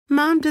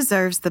Mom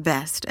deserves the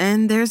best,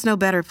 and there's no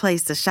better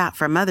place to shop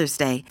for Mother's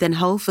Day than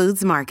Whole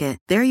Foods Market.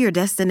 They're your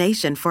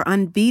destination for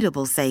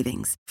unbeatable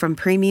savings, from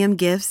premium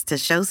gifts to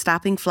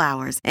show-stopping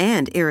flowers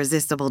and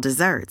irresistible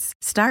desserts.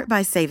 Start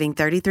by saving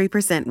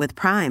 33% with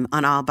Prime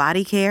on all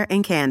body care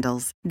and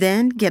candles.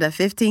 Then get a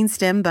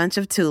 15-stem bunch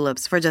of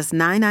tulips for just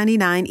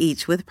 $9.99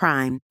 each with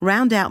Prime.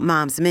 Round out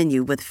Mom's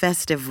menu with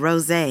festive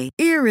rosé,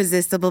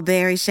 irresistible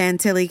berry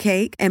chantilly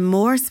cake, and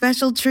more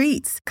special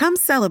treats. Come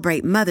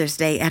celebrate Mother's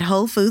Day at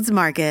Whole Foods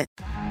Market.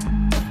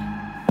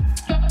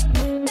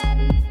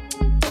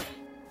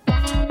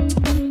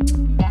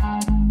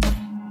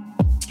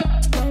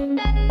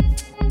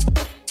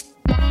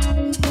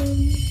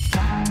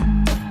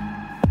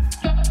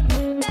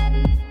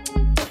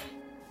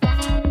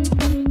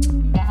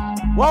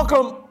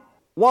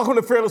 Welcome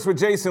to Fearless with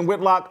Jason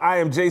Whitlock. I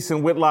am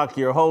Jason Whitlock,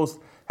 your host.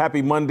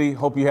 Happy Monday.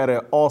 Hope you had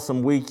an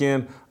awesome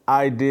weekend.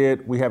 I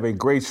did. We have a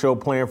great show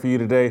planned for you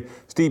today.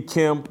 Steve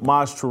Kim,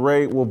 Maj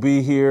Toure will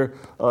be here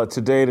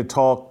today to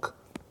talk.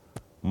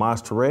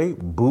 Maj Toure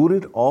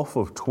booted off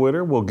of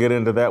Twitter. We'll get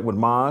into that with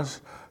Maj.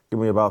 Give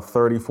me about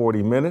 30,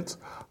 40 minutes.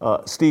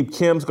 Steve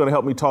Kim's going to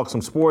help me talk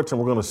some sports,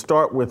 and we're going to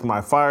start with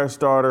my fire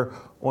starter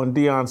on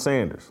Deion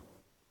Sanders.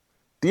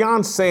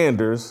 Deion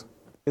Sanders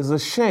is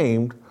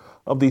ashamed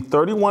of the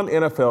 31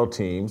 NFL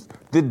teams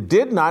that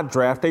did not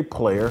draft a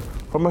player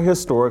from a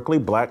historically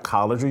black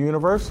college or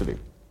university.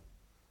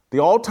 The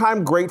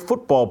all-time great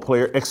football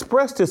player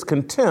expressed his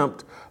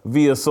contempt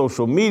via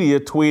social media,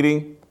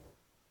 tweeting,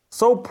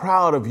 "So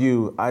proud of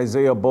you,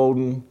 Isaiah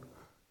Bolden.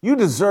 You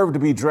deserve to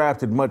be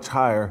drafted much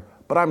higher,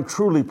 but I'm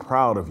truly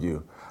proud of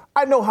you.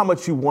 I know how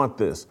much you want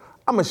this.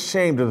 I'm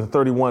ashamed of the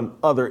 31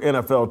 other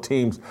NFL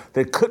teams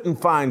that couldn't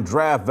find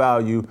draft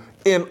value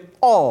in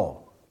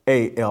all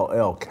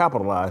ALL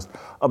capitalized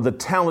of the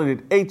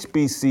talented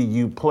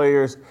HBCU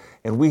players,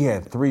 and we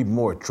had 3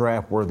 more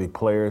draft-worthy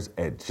players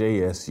at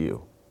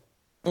JSU."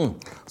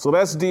 So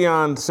that's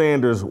Deion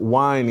Sanders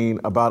whining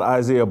about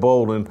Isaiah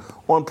Bolden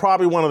on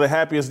probably one of the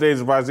happiest days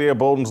of Isaiah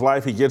Bolden's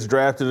life. He gets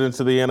drafted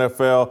into the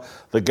NFL.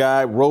 The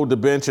guy rode the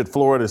bench at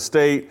Florida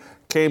State,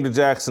 came to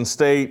Jackson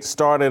State,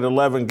 started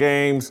 11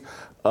 games,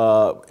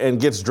 and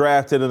gets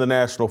drafted in the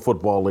National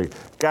Football League.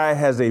 Guy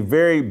has a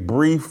very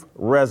brief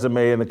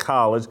resume in the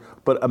college,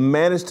 but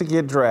managed to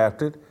get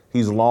drafted.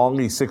 He's long,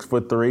 he's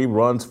 6'3",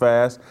 runs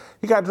fast.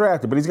 He got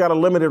drafted, but he's got a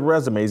limited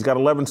resume. He's got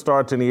 11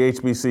 starts in the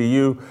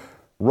HBCU,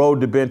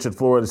 rode the bench at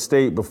Florida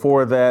State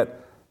before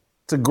that.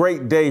 It's a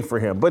great day for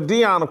him. But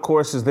Deion, of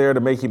course, is there to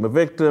make him a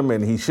victim,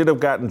 and he should have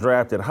gotten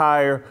drafted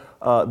higher.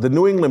 The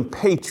New England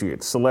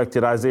Patriots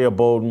selected Isaiah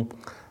Bolden,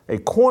 a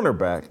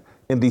cornerback,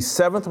 in the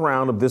 7th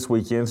round of this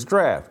weekend's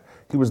draft.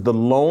 He was the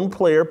lone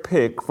player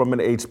picked from an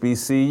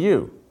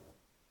HBCU.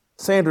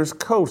 Sanders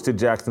coached at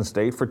Jackson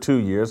State for 2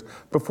 years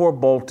before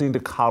bolting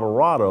to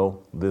Colorado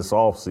this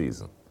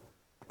offseason.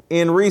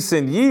 In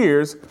recent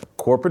years,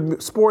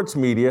 corporate sports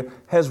media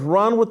has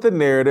run with the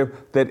narrative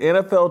that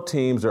NFL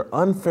teams are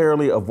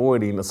unfairly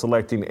avoiding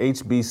selecting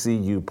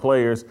HBCU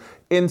players,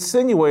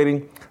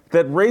 insinuating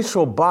that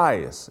racial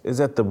bias is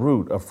at the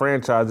root of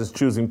franchises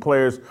choosing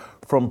players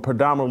from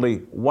predominantly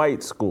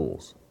white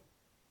schools.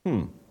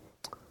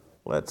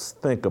 Let's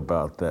think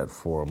about that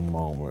for a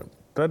moment.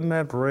 Doesn't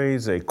that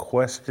raise a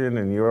question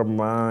in your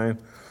mind?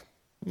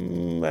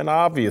 An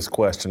obvious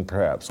question,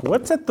 perhaps.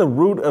 What's at the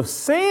root of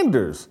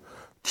Sanders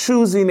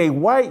choosing a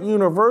white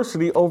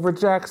university over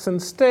Jackson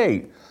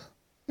State?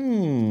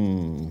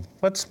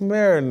 Let's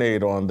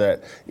marinate on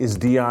that. Is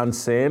Deion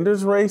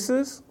Sanders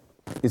racist?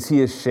 Is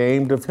he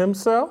ashamed of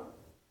himself?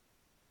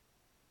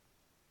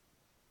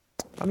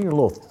 I need a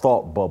little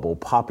thought bubble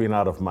popping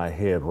out of my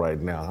head right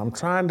now. I'm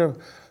trying to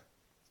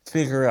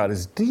figure out,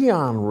 is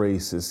Deion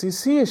racist?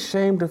 Is he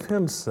ashamed of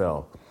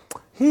himself?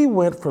 He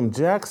went from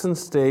Jackson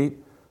State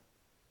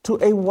to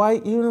a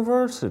white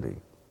university.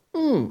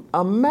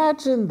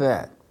 Imagine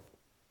that.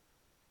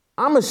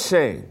 I'm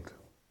ashamed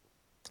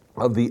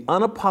of the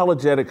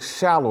unapologetic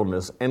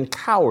shallowness and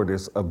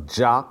cowardice of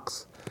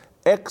jocks,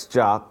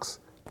 ex-jocks,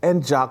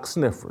 and jock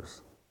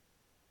sniffers.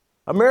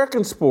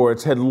 American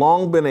sports had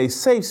long been a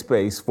safe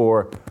space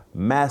for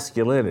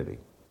masculinity.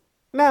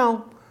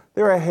 Now,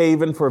 they're a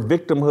haven for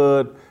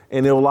victimhood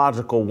and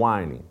illogical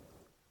whining.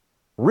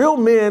 Real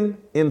men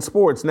in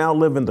sports now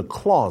live in the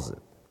closet.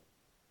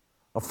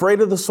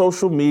 Afraid of the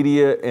social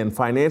media and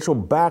financial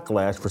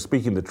backlash for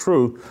speaking the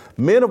truth,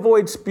 men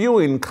avoid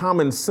spewing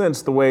common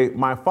sense the way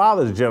my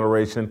father's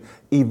generation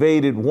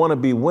evaded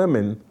wannabe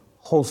women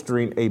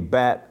holstering a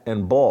bat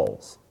and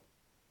balls.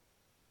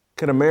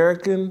 Can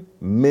American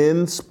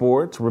men's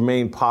sports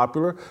remain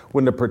popular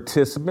when the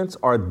participants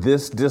are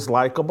this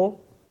dislikable?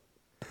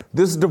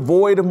 This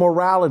devoid of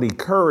morality,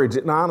 courage,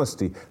 and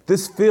honesty.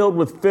 This filled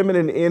with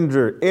feminine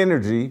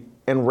energy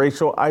and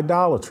racial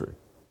idolatry.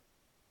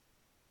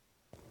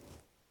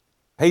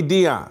 Hey,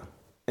 Deion,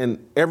 and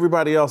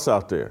everybody else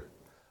out there,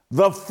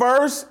 the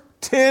first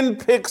 10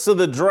 picks of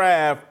the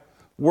draft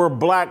were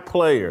black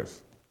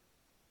players.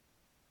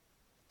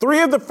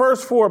 3 of the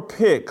first 4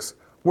 picks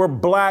were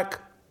black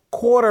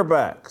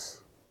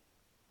quarterbacks.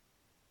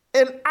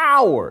 An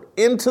hour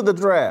into the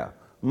draft,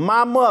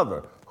 my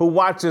mother, who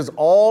watches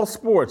all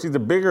sports, she's a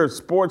bigger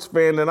sports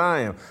fan than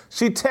I am,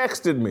 she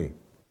texted me.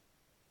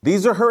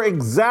 These are her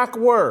exact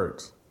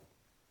words.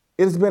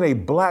 It has been a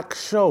black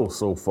show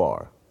so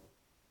far.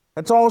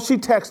 That's all she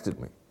texted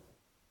me.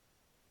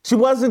 She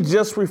wasn't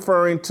just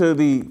referring to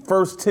the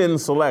first 10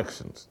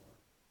 selections.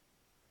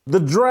 The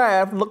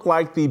draft looked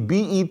like the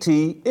BET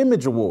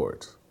Image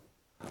Awards.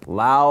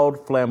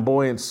 Loud,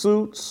 flamboyant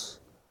suits,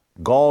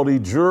 gaudy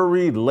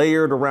jewelry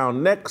layered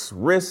around necks,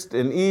 wrists,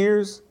 and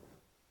ears.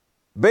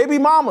 Baby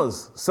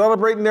mamas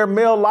celebrating their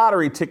mail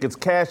lottery tickets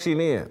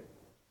cashing in.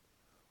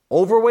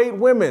 Overweight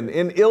women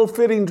in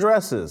ill-fitting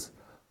dresses,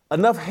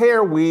 enough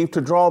hair weave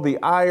to draw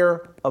the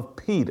ire of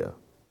PETA.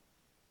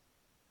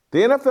 The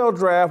NFL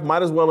draft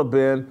might as well have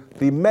been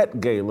the Met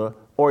Gala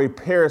or a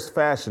Paris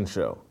fashion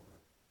show.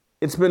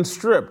 It's been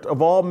stripped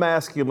of all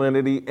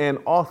masculinity and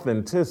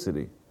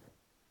authenticity.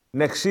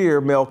 Next year,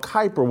 Mel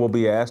Kiper will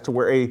be asked to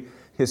wear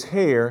his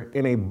hair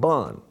in a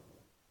bun.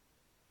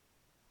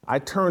 I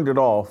turned it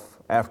off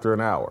after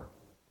an hour.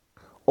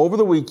 Over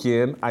the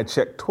weekend, I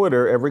checked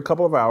Twitter every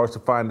couple of hours to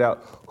find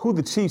out who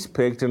the Chiefs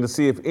picked and to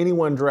see if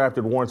anyone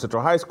drafted Warren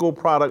Central High School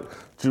product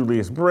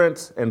Julius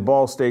Brents and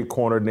Ball State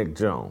corner Nick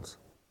Jones.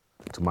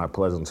 To my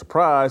pleasant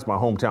surprise, my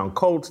hometown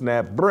Colts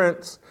nabbed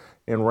Brents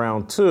in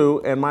round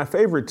 2, and my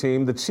favorite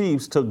team, the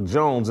Chiefs, took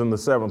Jones in the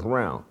 7th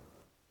round.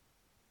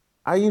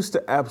 I used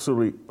to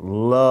absolutely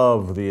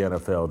love the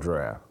NFL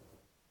draft.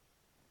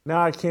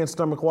 Now I can't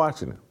stomach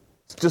watching it.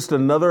 It's just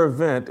another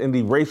event in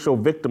the racial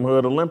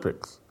victimhood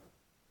Olympics.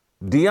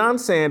 Deion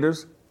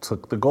Sanders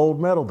took the gold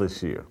medal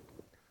this year.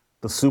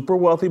 The super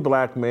wealthy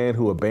black man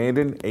who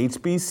abandoned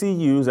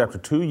HBCUs after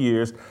 2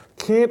 years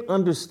can't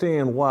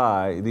understand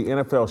why the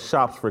NFL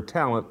shops for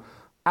talent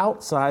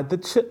outside the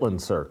Chitlin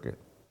circuit.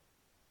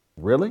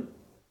 Really?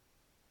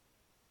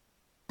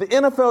 The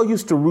NFL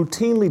used to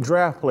routinely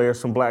draft players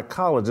from black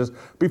colleges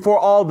before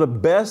all the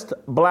best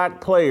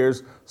black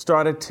players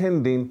started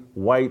attending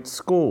white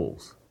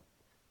schools.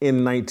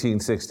 In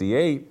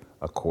 1968,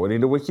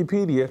 according to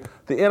Wikipedia,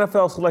 the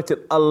NFL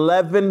selected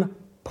 11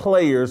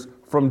 players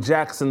from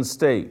Jackson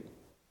State.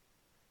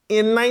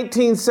 In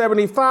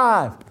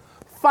 1975,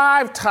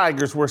 5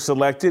 Tigers were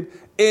selected,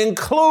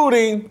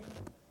 including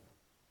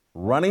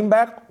running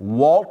back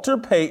Walter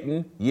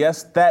Payton,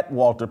 yes, that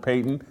Walter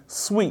Payton,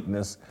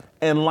 Sweetness,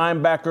 and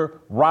linebacker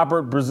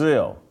Robert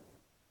Brazile.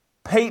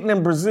 Payton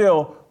and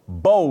Brazile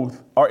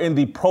both are in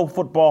the Pro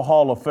Football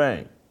Hall of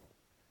Fame.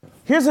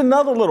 Here's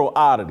another little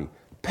oddity.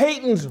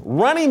 Payton's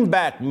running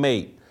back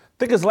mate, I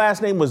think his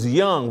last name was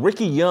Young,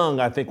 Ricky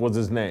Young, I think was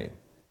his name.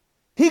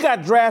 He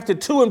got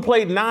drafted too and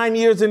played 9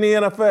 years in the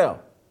NFL.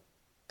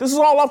 This is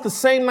all off the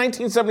same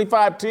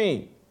 1975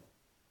 team.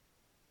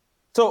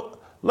 So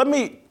let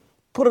me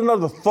put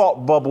another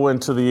thought bubble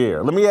into the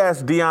air. Let me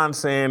ask Deion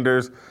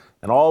Sanders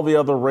and all the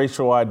other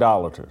racial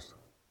idolaters.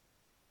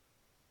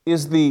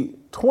 Is the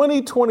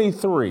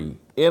 2023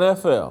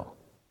 NFL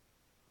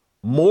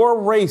more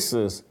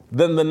racist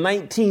than the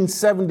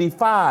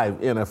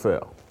 1975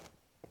 NFL?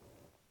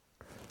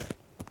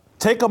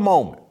 Take a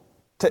moment.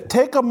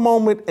 Take a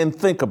moment and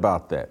think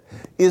about that.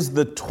 Is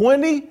the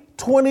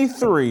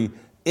 2023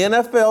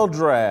 NFL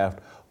draft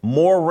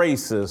more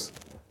racist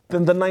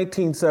than the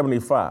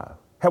 1975?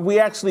 Have we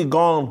actually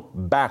gone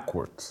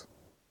backwards?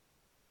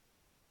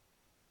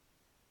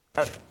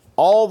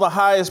 All the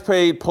highest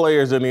paid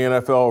players in the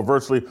NFL are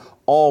virtually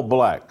all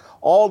black.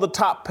 All the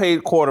top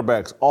paid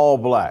quarterbacks, all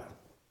black.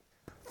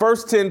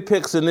 First 10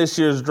 picks in this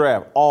year's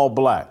draft, all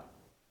black.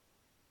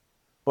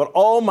 But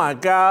oh my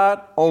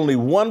God, only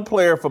one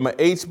player from an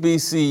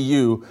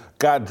HBCU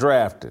got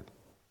drafted.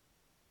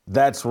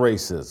 That's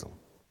racism.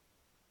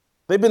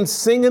 They've been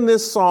singing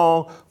this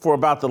song for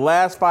about the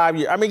last 5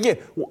 years. I mean, again,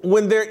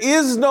 when there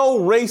is no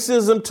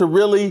racism to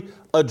really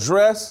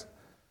address,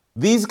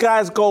 these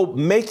guys go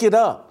make it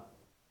up.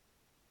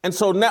 And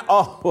so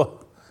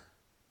now,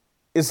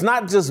 it's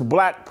not just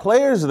black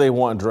players they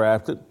want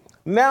drafted.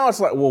 Now it's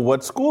like, well,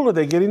 what school are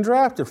they getting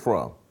drafted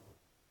from?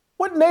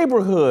 What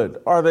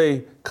neighborhood are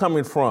they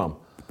coming from?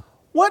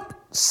 What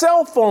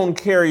cell phone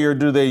carrier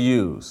do they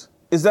use?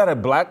 Is that a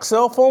black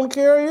cell phone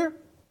carrier?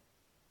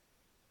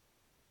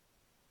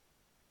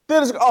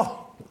 Then it's,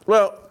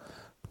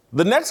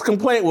 the next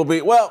complaint will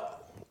be,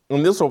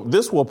 and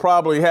this will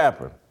probably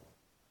happen.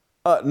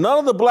 None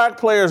of the black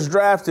players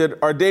drafted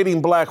are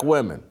dating black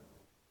women.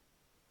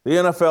 The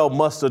NFL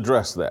must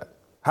address that.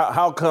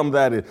 How come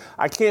that is?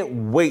 I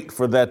can't wait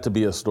for that to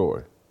be a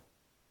story.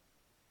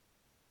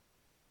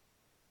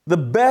 The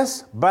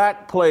best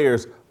black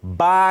players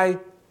by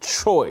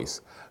choice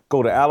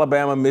go to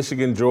Alabama,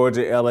 Michigan,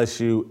 Georgia,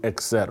 LSU,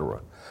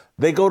 etc.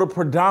 They go to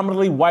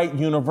predominantly white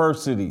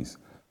universities.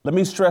 Let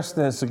me stress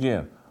this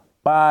again.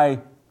 By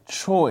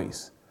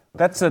choice.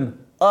 That's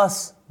an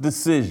us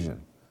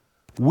decision.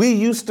 We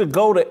used to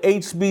go to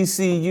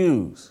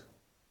HBCUs.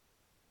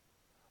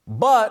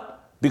 But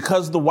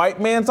because the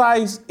white man's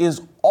ice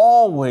is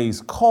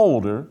always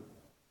colder,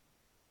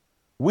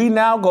 we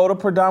now go to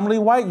predominantly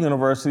white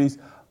universities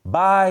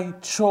by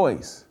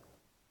choice.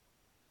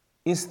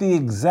 It's the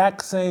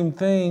exact same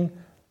thing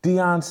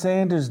Deion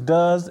Sanders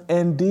does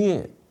and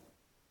did.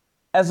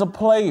 As a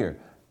player,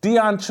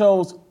 Deion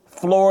chose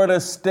Florida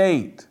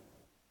State.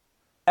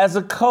 As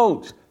a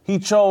coach, he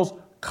chose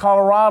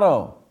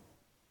Colorado.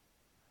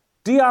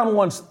 Deion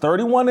wants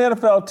 31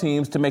 NFL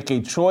teams to make a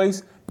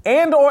choice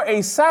and or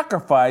a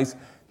sacrifice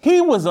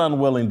he was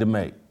unwilling to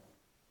make.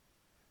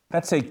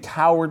 That's a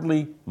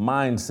cowardly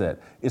mindset.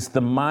 It's the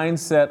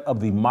mindset of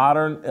the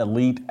modern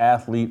elite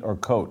athlete or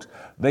coach.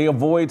 They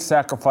avoid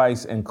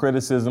sacrifice and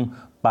criticism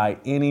by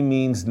any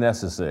means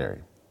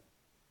necessary.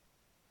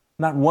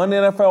 Not one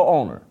NFL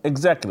owner,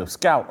 executive,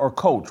 scout, or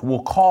coach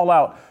will call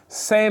out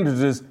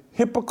Sanders'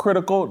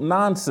 hypocritical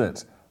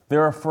nonsense.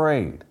 They're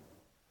afraid.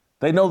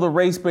 They know the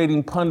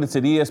race-baiting pundits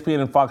at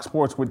ESPN and Fox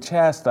Sports would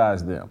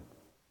chastise them.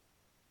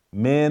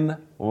 Men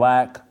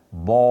lack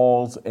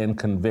balls and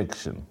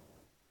conviction.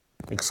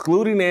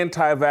 Excluding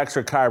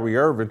anti-vaxxer Kyrie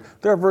Irving,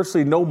 there are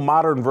virtually no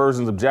modern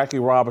versions of Jackie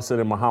Robinson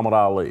and Muhammad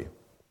Ali.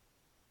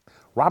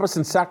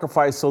 Robinson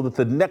sacrificed so that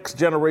the next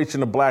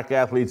generation of black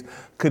athletes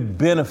could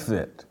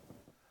benefit.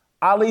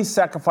 Ali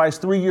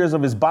sacrificed 3 years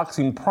of his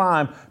boxing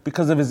prime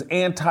because of his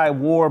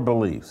anti-war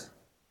beliefs.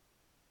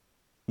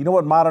 You know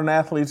what modern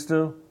athletes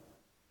do?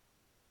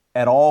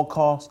 At all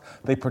costs,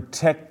 they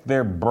protect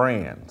their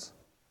brands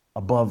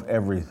above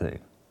everything.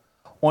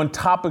 On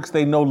topics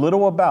they know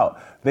little about,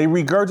 they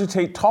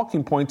regurgitate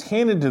talking points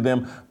handed to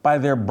them by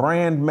their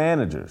brand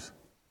managers.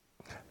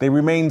 They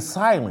remain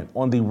silent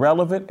on the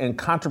relevant and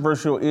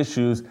controversial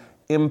issues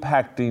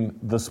impacting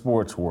the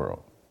sports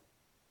world.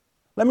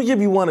 Let me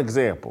give you one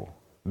example.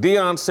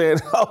 Deion said,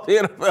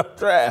 the NFL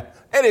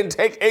draft, they didn't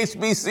take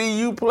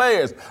HBCU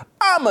players.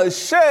 I'm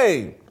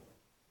ashamed.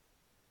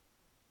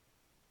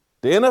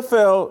 The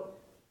NFL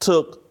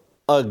took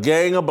a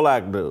gang of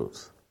black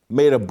dudes,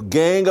 made a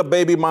gang of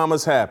baby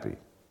mamas happy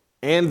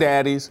and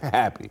daddies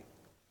happy,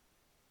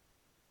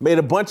 made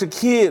a bunch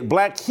of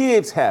black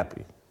kids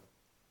happy.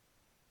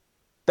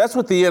 That's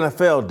what the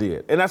NFL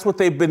did, and that's what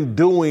they've been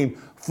doing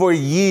for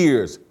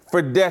years,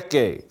 for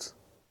decades.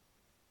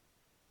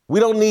 We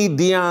don't need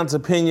Deion's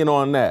opinion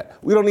on that.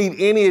 We don't need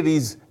any of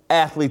these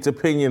athletes'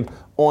 opinion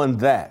on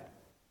that.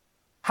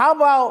 How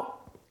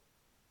about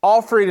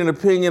offering an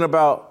opinion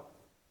about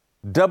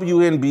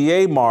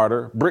WNBA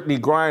martyr, Brittany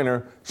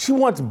Griner? She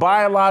wants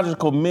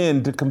biological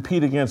men to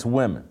compete against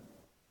women.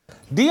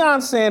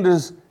 Deion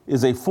Sanders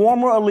is a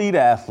former elite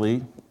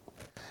athlete.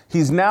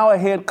 He's now a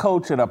head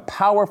coach at a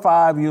Power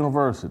 5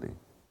 university.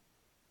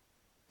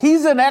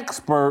 He's an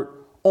expert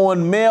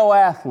on male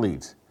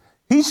athletes.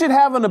 He should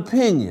have an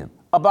opinion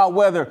about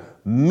whether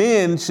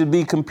men should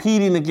be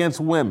competing against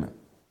women.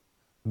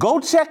 Go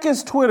check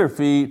his Twitter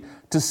feed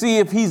to see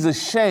if he's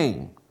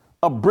ashamed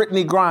of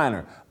Brittany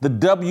Griner, the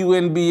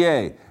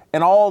WNBA,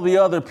 and all the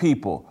other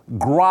people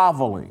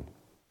groveling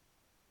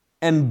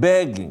and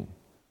begging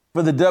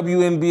for the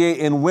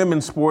WNBA and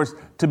women's sports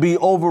to be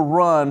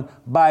overrun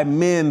by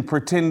men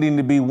pretending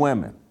to be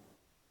women.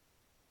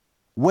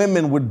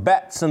 Women with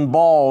bats and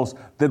balls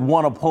that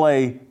want to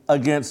play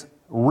against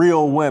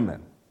real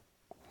women.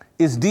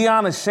 Is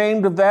Deion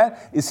ashamed of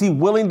that? Is he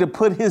willing to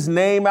put his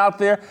name out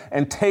there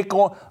and take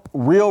on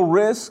real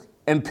risk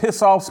and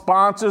piss off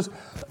sponsors,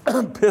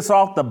 piss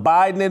off the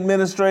Biden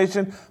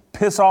administration,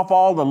 piss off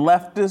all the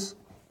leftists,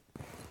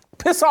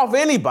 piss off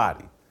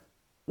anybody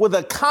with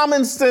a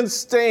common sense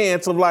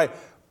stance of like,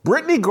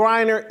 Brittany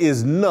Griner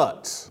is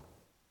nuts.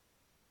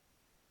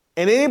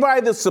 And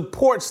anybody that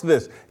supports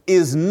this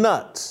is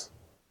nuts.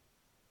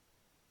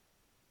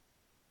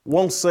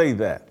 Won't say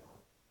that.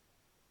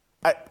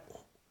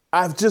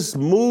 I've just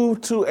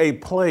moved to a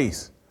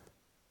place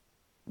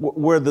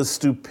where the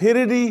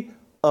stupidity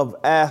of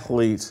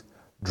athletes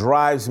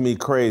drives me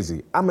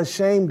crazy. I'm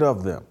ashamed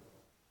of them.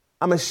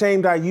 I'm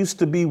ashamed I used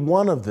to be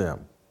one of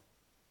them.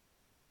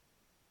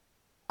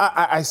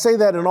 I say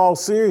that in all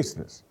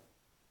seriousness.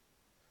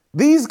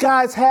 These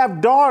guys have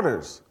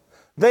daughters.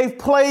 They've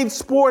played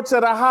sports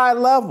at a high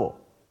level.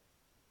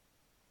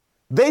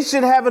 They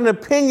should have an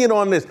opinion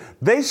on this.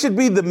 They should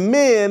be the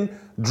men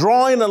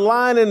drawing a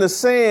line in the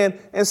sand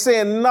and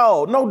saying,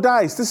 no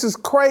dice, this is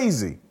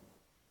crazy.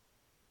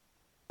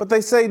 But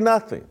they say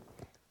nothing.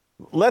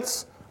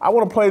 I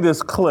want to play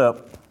this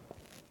clip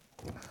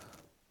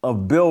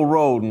of Bill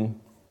Rhoden,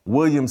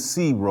 William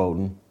C.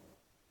 Rhoden.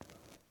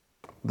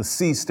 The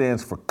C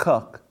stands for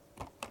cuck.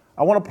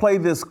 I want to play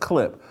this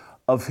clip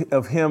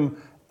of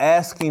him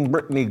asking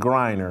Brittany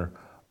Griner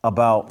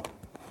about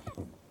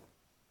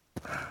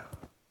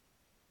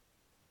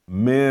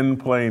men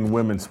playing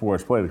women's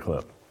sports. Play the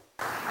clip.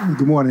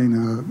 Good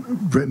morning,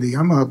 Brittany.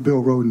 I'm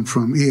Bill Rhoden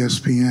from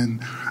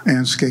ESPN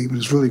and Skate.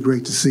 It's really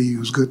great to see you.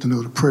 It's good to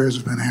know the prayers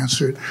have been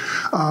answered.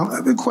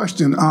 The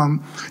question,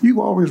 you've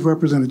always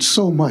represented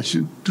so much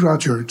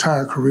throughout your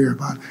entire career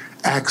about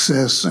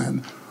access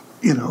and,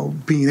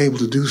 being able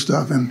to do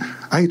stuff. And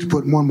I hate to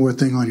put one more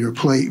thing on your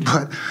plate,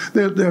 but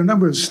there are a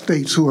number of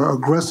states who are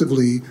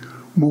aggressively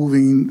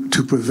moving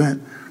to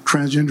prevent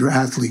transgender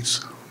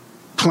athletes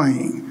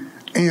playing.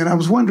 And I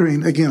was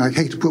wondering, again, I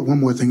hate to put one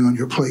more thing on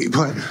your plate,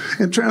 but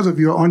in terms of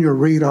on your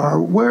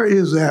radar, where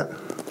is that?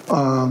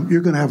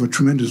 You're going to have a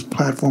tremendous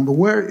platform, but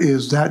where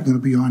is that going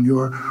to be on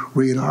your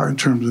radar in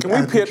terms of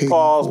Can we hit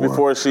pause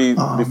before she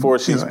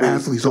speaks?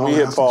 Athletes, Can all we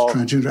hit athletes, pause?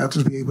 transgender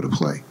athletes be able to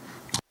play?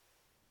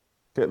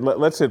 Okay,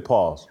 let's hit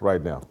pause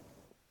right now.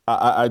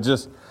 I've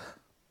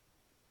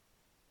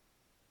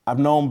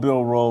known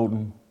Bill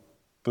Rhoden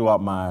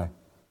throughout my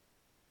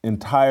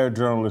entire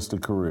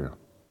journalistic career.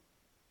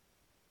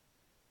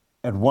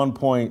 At one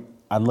point,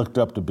 I looked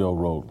up to Bill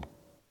Rhoden.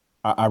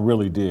 I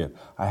really did.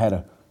 I had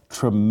a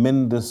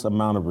tremendous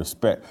amount of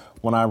respect.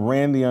 When I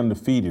ran The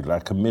Undefeated, I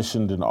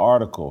commissioned an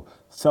article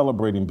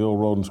celebrating Bill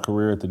Rhoden's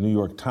career at the New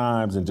York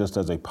Times and just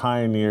as a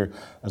pioneer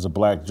as a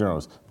black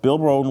journalist. Bill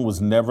Rhoden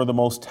was never the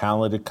most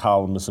talented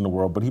columnist in the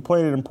world, but he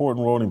played an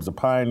important role. He was a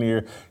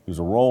pioneer. He was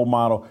a role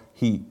model.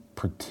 He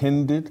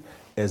pretended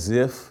as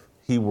if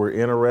he were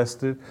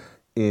interested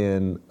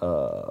in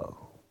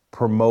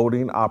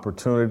promoting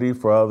opportunity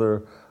for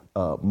other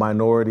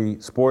minority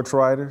sports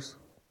writers.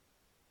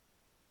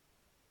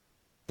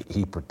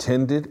 He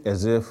pretended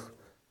as if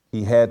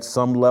he had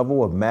some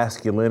level of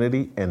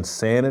masculinity and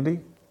sanity.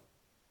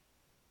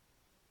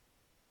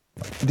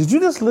 Did you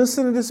just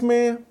listen to this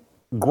man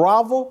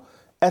grovel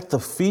at the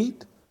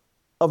feet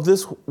of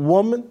this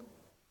woman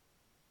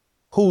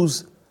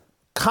whose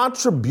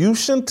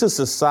contribution to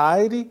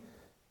society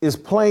is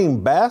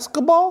playing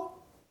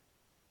basketball?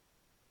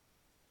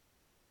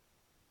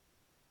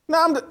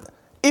 Now,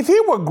 if he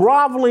were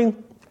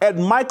groveling at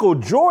Michael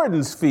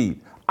Jordan's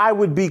feet, I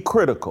would be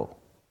critical.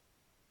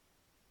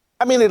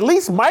 I mean, at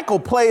least Michael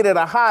played at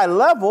a high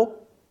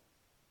level.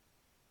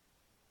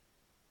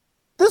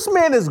 This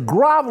man is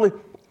groveling.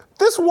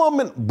 This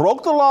woman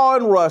broke the law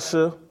in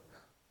Russia,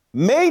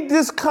 made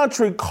this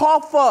country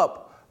cough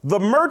up the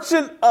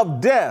merchant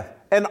of death,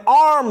 an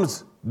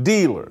arms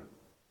dealer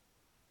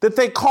that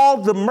they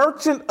called the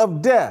merchant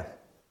of death.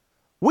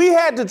 We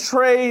had to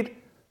trade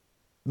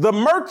the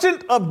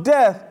merchant of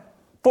death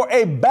for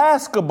a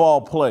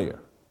basketball player.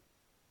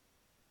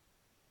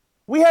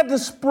 We had to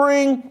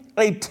spring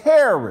a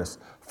terrorist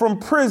from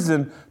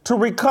prison to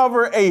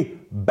recover a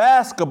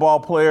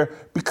basketball player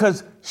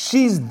because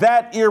she's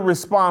that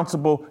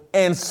irresponsible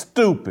and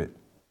stupid.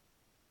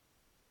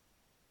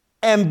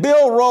 And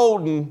Bill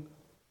Rhoden,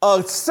 a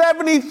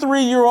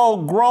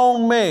 73-year-old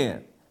grown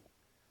man,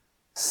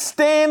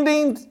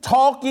 standing,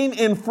 talking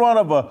in front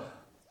of a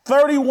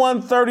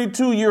 31,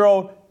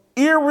 32-year-old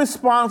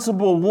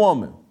irresponsible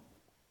woman.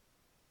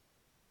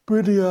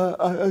 Brittany,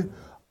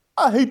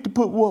 I hate to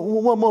put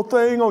one more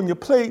thing on your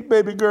plate,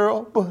 baby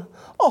girl, but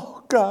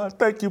oh, God,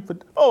 thank you for,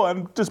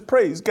 and just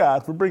praise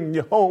God for bringing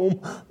you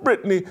home.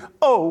 Brittany,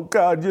 oh,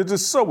 God, you're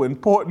just so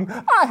important.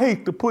 I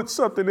hate to put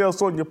something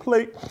else on your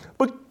plate,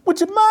 but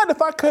would you mind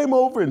if I came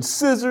over and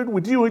scissored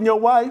with you and your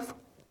wife?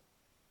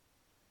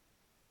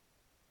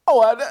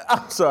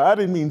 I'm sorry, I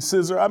didn't mean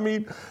scissor. I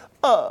mean,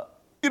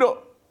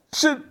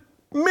 should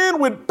men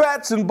with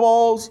bats and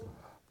balls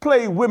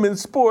play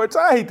women's sports?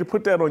 I hate to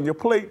put that on your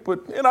plate,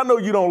 and I know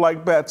you don't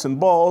like bats and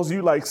balls,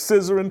 you like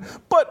scissoring,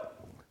 but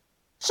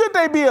should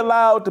they be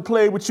allowed to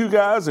play with you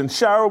guys and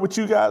shower with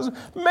you guys?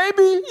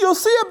 Maybe you'll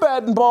see a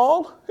bat and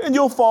ball and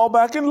you'll fall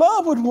back in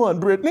love with one,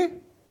 Brittany.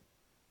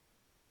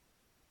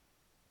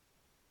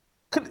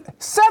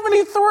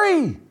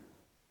 73.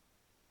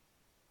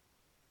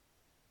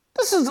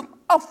 This is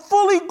a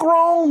fully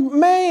grown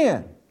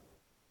man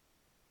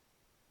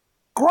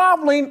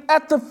groveling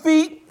at the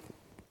feet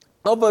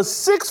of a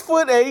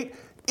 6'8",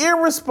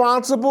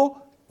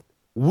 irresponsible,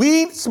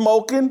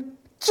 weed-smoking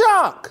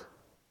jock.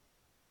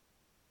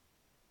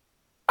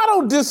 I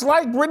don't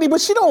dislike Brittany,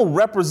 but she don't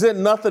represent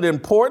nothing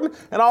important.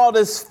 And all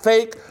this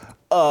fake,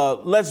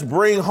 let's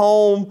bring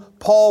home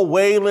Paul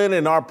Whelan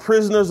and our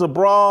prisoners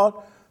abroad.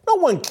 No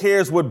one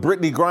cares what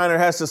Brittany Griner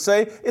has to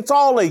say. It's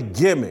all a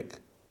gimmick.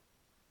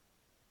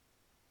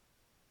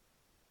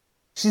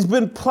 She's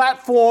been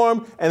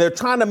platformed, and they're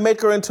trying to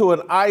make her into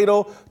an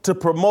idol to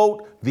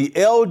promote the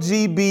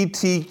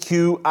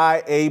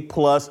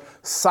LGBTQIA+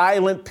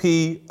 silent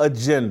P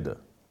agenda.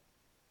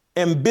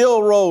 And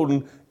Bill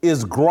Rhoden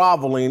is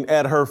groveling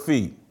at her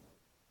feet.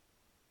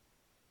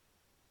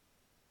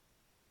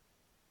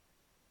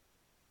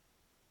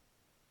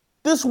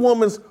 This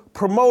woman's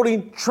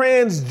promoting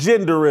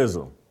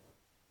transgenderism,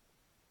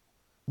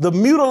 the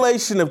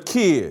mutilation of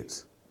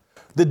kids,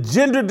 the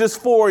gender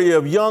dysphoria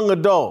of young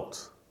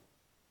adults.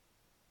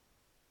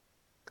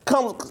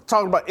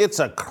 Talking about it's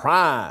a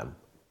crime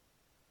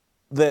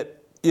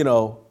that,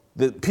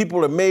 that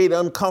people are made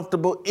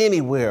uncomfortable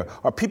anywhere,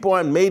 or people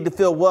aren't made to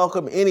feel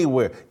welcome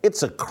anywhere.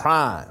 It's a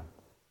crime.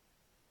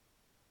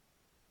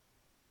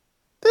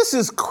 This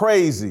is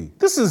crazy.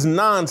 This is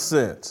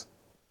nonsense.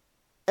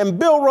 And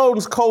Bill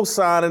Rhoden's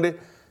co-signing it.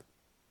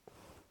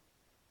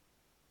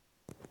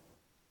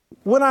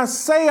 When I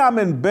say I'm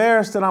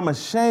embarrassed and I'm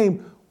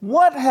ashamed,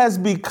 what has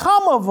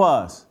become of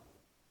us?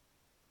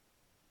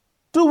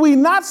 Do we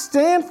not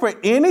stand for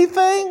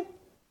anything?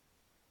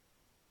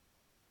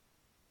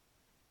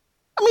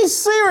 I mean,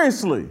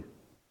 seriously,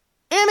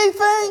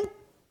 anything?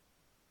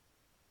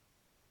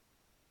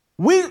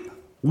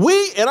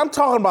 And I'm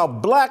talking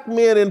about black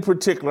men in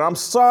particular. I'm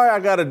sorry I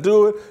got to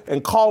do it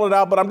and call it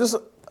out, but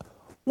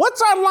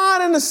what's our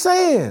line in the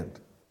sand?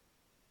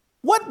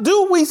 What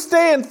do we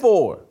stand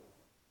for?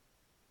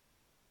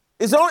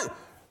 It's only,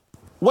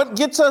 what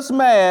gets us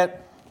mad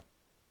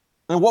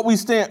and what we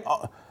stand,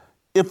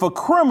 if a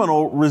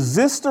criminal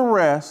resists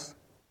arrest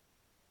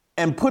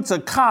and puts a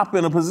cop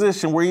in a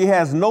position where he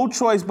has no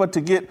choice but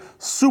to get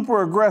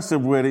super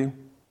aggressive with him,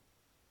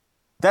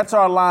 that's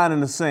our line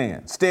in the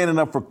sand, standing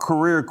up for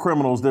career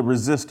criminals that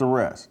resist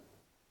arrest.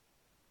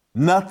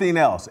 Nothing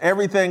else.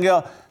 Everything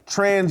else,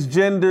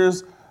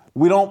 transgenders,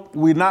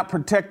 we're not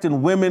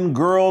protecting women,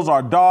 girls,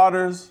 our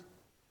daughters,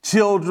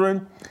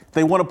 children.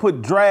 They want to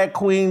put drag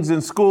queens in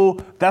school.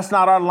 That's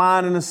not our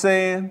line in the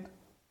sand.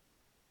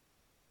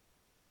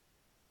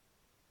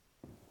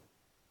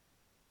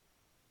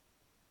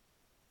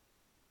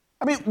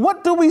 I mean,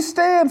 what do we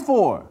stand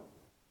for?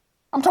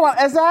 I'm talking about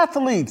as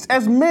athletes,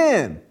 as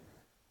men,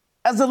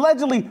 as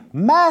allegedly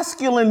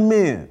masculine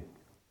men.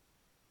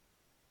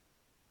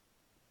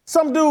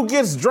 Some dude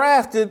gets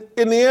drafted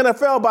in the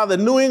NFL by the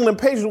New England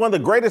Patriots, one of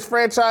the greatest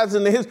franchises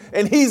in the history,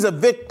 and he's a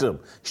victim.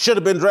 Should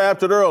have been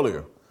drafted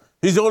earlier.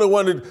 He's the only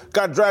one that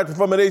got drafted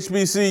from an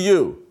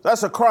HBCU.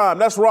 That's a crime.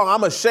 That's wrong.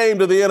 I'm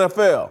ashamed of the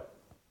NFL.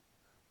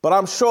 But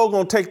I'm sure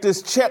going to take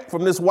this check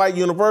from this white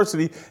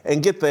university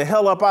and get the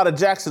hell up out of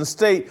Jackson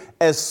State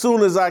as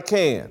soon as I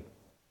can.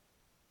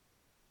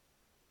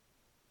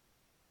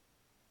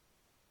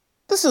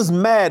 This is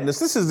madness.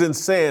 This is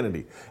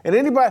insanity. And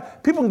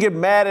people can get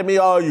mad at me,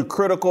 oh, you're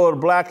critical of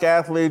black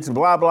athletes,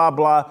 blah, blah,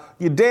 blah.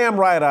 You're damn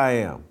right I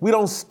am. We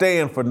don't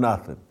stand for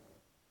nothing.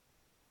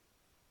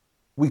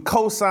 We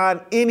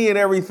co-sign any and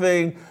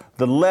everything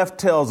the left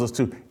tells us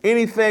to.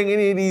 Anything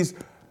any of these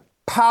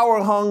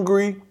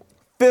power-hungry,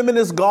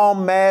 feminists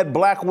gone mad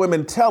black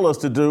women tell us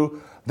to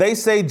do, they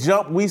say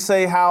jump, we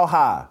say how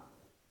high.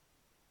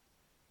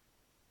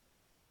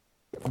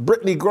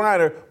 Brittany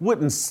Griner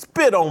wouldn't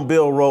spit on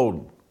Bill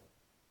Rhoden.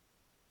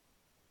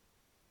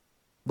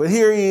 But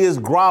here he is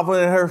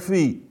groveling at her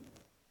feet.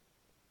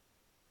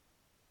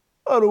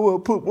 I don't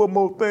want to put one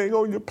more thing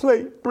on your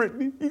plate,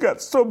 Brittany. You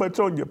got so much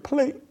on your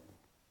plate.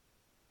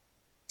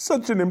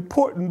 Such an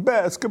important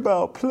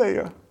basketball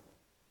player.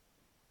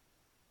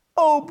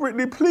 Oh,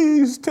 Brittany,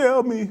 please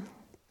tell me,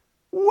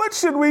 what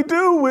should we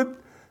do with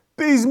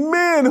these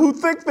men who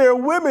think they're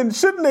women?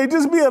 Shouldn't they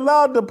just be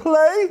allowed to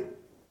play?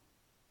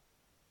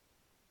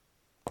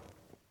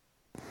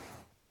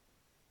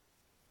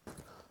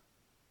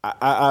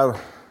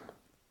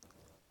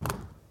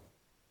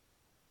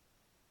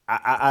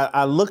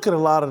 I look at a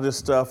lot of this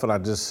stuff and I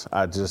don't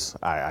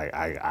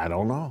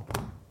know.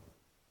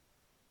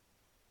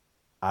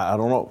 I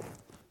don't know.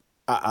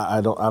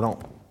 I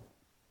don't.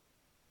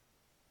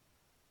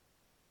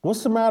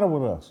 What's the matter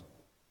with us?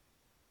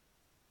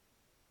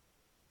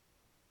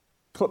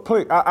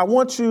 Please, I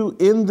want you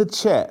in the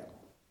chat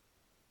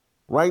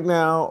right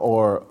now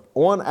or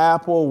on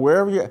Apple,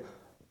 wherever you're.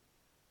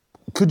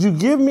 Could you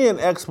give me an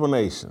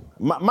explanation?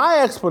 My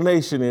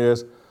explanation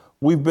is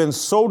we've been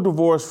so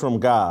divorced from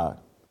God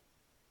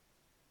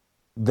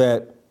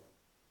that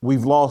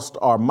we've lost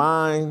our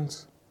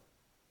minds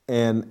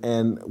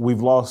and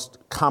we've lost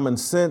common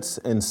sense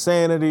and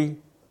sanity.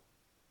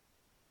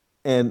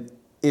 And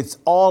it's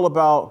all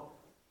about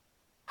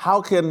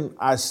how can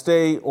I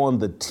stay on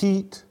the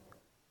teat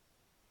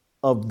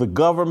of the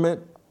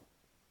government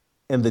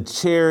and the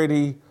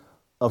charity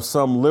of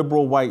some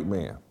liberal white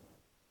man.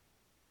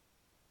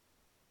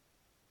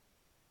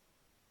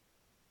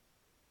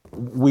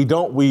 We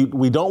don't want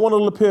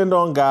to depend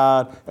on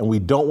God, and we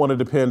don't want to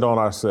depend on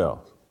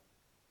ourselves.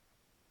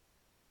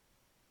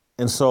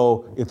 And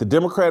so if the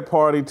Democrat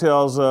Party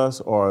tells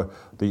us,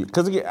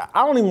 because again,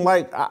 I don't even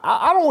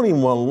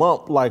want to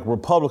lump like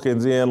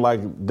Republicans in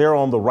like they're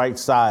on the right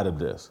side of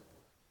this.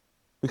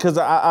 Because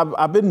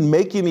I've been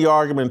making the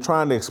argument,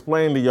 trying to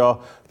explain to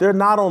y'all, they're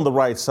not on the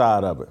right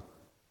side of it.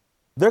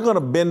 They're going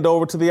to bend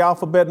over to the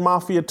alphabet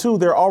mafia too.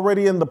 They're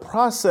already in the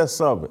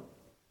process of it.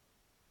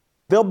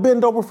 They'll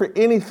bend over for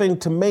anything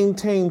to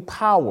maintain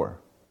power.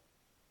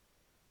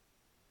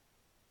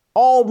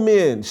 All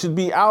men should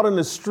be out in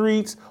the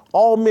streets.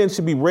 All men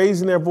should be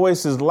raising their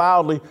voices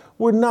loudly.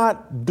 We're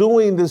not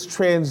doing this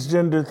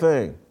transgender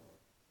thing.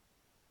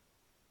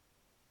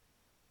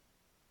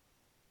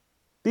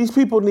 These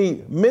people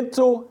need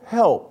mental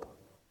help.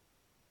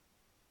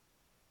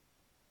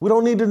 We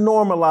don't need to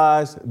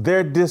normalize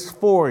their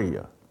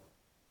dysphoria.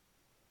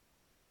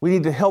 We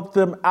need to help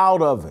them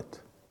out of it.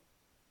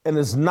 And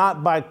it's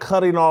not by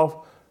cutting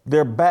off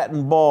their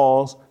batting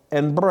balls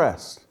and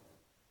breasts.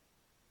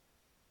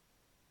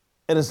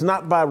 And it's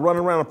not by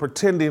running around and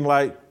pretending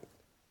like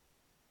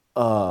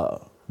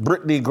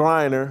Brittany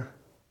Griner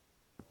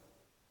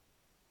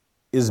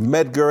is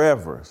Medgar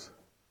Evers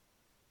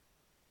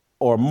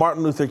or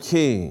Martin Luther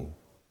King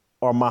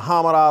or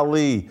Muhammad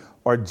Ali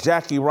or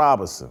Jackie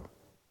Robinson.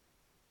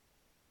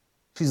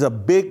 She's a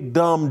big,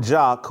 dumb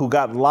jock who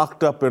got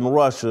locked up in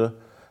Russia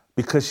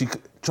because she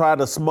tried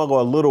to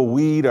smuggle a little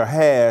weed or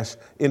hash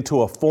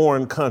into a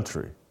foreign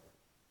country.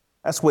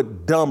 That's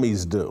what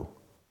dummies do.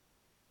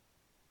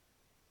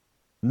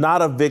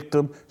 Not a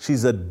victim,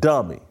 she's a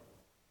dummy.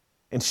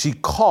 And she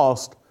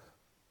cost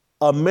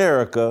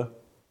America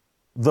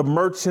the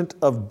merchant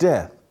of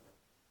death.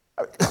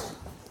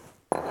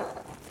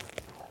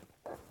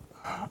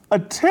 A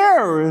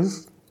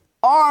terrorist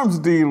arms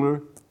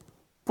dealer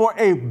for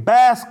a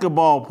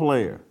basketball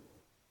player.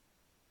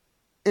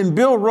 And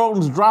Bill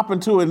Rhoden's dropping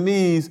to her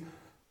knees,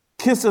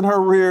 kissing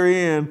her rear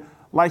end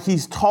like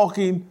he's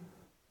talking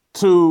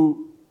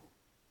to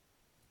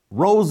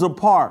Rosa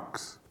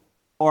Parks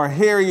or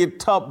Harriet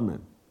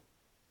Tubman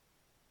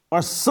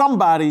or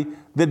somebody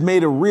that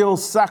made a real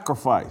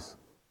sacrifice.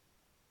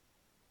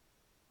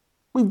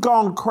 We've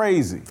gone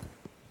crazy.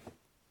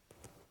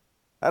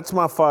 That's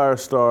my fire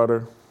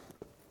starter.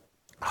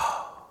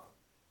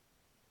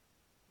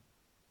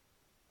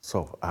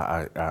 So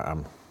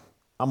I'm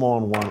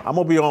on one. I'm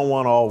gonna be on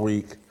one all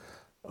week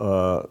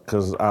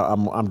because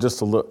I'm just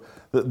a little.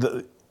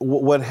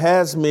 What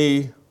has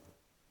me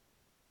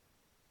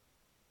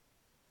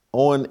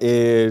on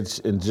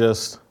edge and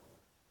just,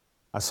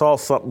 I saw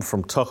something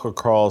from Tucker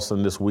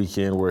Carlson this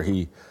weekend where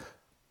he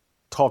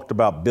talked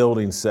about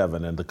Building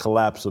 7 and the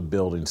collapse of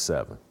Building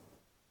 7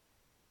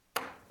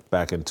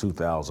 back in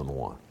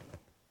 2001.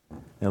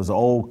 It was an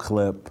old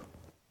clip.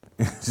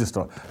 It's just,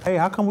 hey,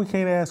 how come we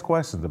can't ask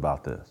questions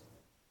about this?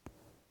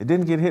 It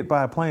didn't get hit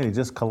by a plane, it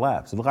just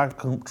collapsed. It looked like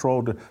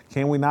controlled.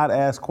 Can we not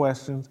ask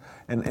questions?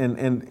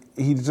 And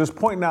he's just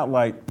pointing out,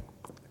 like,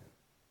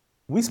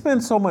 we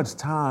spend so much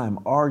time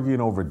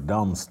arguing over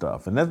dumb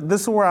stuff. And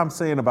this is where I'm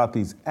saying about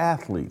these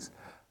athletes.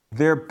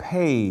 They're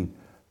paid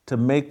to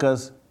make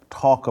us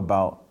talk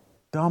about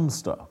dumb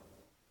stuff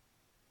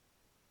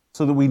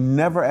so that we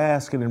never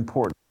ask an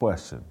important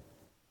question.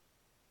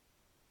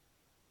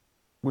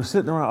 We're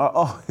sitting around,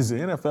 oh, is the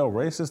NFL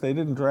racist? They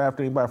didn't draft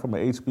anybody from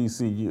an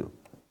HBCU.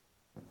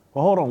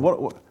 Well, hold on.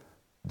 What?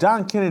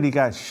 John Kennedy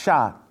got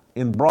shot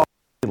in broad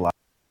daylight.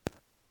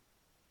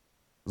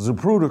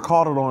 Zapruder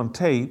caught it on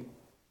tape.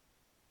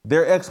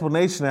 Their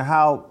explanation of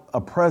how a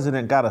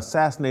president got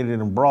assassinated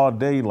in broad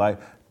daylight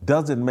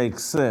doesn't make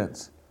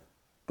sense,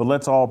 but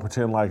let's all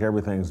pretend like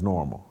everything's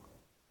normal.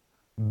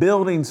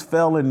 Buildings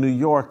fell in New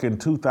York in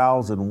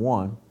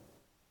 2001.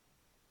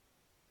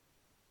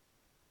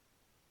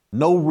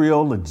 No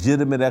real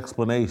legitimate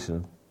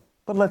explanation,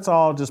 but let's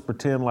all just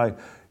pretend like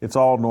it's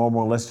all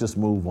normal. Let's just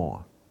move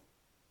on.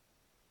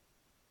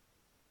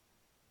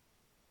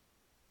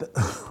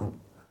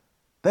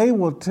 They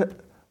will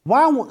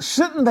why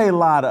shouldn't they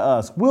lie to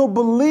us? We'll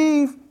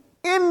believe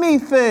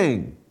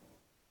anything.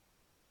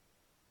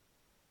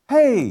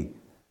 Hey,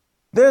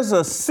 there's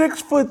a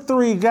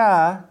 6'3"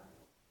 guy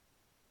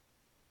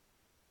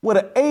with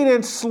an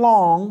 8-inch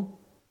slong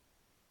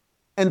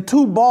and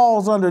 2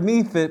 balls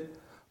underneath it,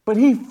 but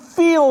he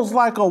feels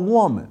like a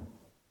woman.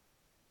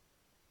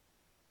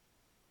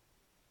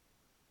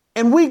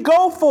 And we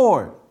go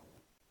for it.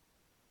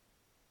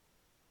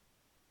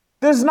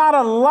 There's not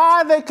a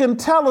lie they can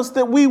tell us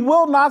that we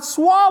will not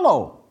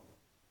swallow.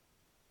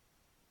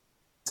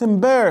 It's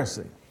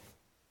embarrassing.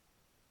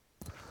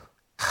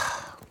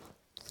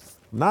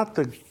 Not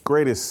the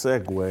greatest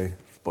segue,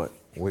 but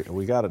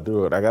we got to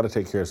do it. I got to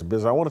take care of some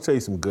business. I want to tell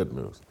you some good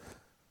news.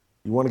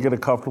 You want to get a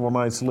comfortable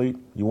night's sleep?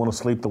 You want to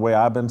sleep the way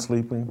I've been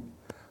sleeping?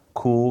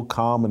 Cool,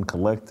 calm, and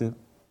collected?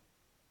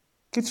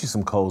 Get you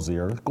some Cozy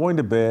Earth. Going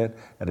to bed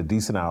at a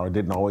decent hour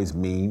didn't always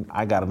mean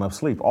I got enough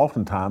sleep.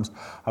 Oftentimes,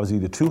 I was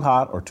either too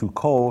hot or too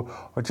cold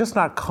or just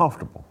not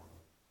comfortable.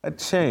 That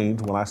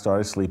changed when I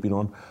started sleeping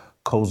on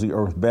Cozy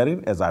Earth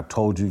bedding. As I've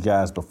told you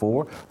guys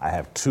before, I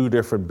have 2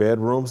 different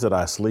bedrooms that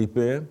I sleep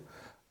in.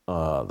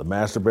 The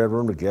master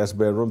bedroom, the guest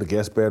bedroom. The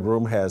guest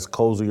bedroom has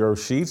Cozy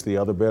Earth sheets. The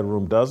other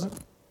bedroom doesn't.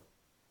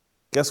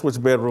 Guess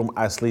which bedroom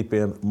I sleep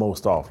in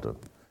most often?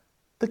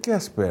 The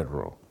guest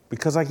bedroom.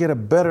 Because I get a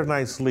better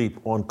night's sleep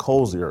on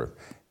Cozy Earth.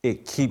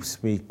 It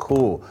keeps me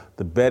cool.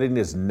 The bedding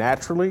is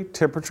naturally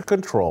temperature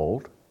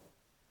controlled.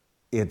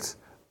 It's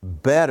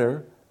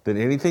better than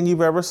anything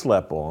you've ever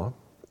slept on.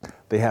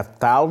 They have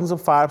thousands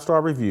of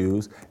 5-star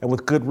reviews, and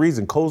with good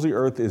reason. Cozy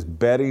Earth is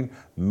bedding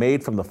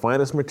made from the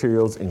finest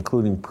materials,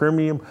 including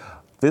premium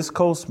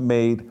viscose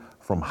made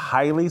from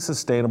highly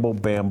sustainable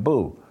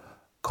bamboo.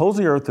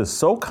 Cozy Earth is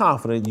so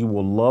confident you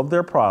will love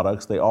their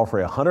products. They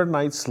offer a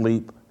 100-night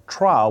sleep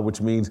trial,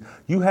 which means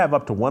you have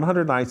up to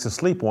 100 nights to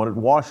sleep on it,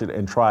 wash it,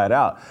 and try it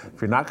out. If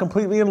you're not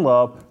completely in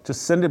love,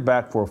 just send it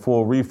back for a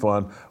full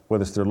refund,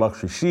 whether it's their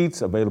luxury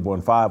sheets, available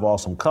in 5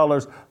 awesome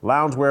colors,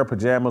 loungewear,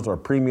 pajamas, or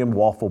premium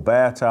waffle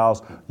bath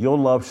towels. You'll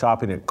love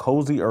shopping at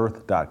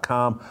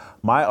CozyEarth.com.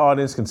 My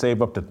audience can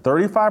save up to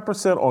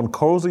 35% on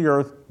Cozy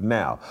Earth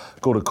now.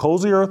 Go to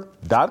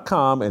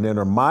CozyEarth.com and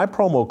enter my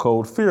promo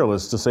code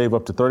FEARLESS to save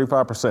up to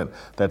 35%.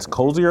 That's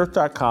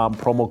CozyEarth.com,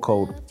 promo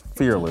code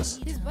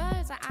FEARLESS.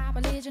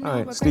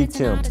 All right, Steve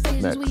Kim,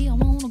 next.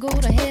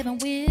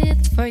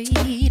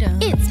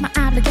 It's my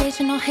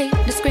obligation, no hate,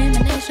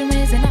 discrimination,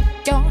 raising up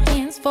your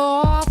hands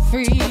for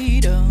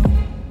freedom.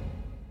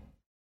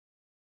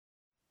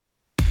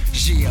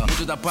 Yeah,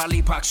 다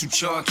빨리 박수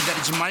쳐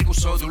기다리지 말고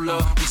서둘러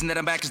Reason that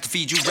I'm back is to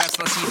feed you raps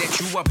I see that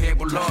you are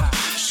배불러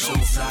So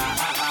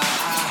fly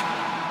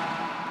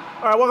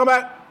All right, welcome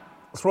back.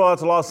 Let's roll out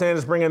to Los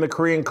Angeles, bring in the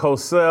Korean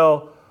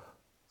Cosell,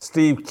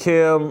 Steve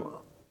Kim.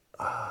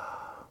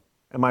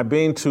 Am I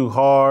being too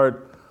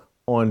hard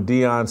on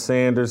Deion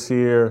Sanders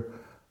here?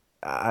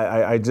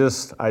 I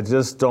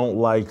just don't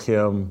like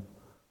him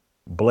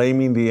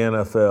blaming the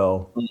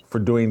NFL for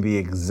doing the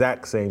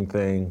exact same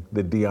thing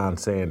that Deion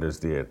Sanders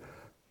did.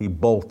 He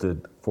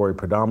bolted for a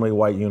predominantly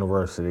white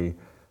university.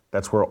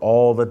 That's where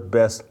all the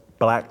best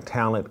black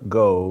talent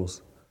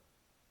goes.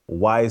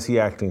 Why is he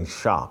acting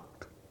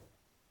shocked?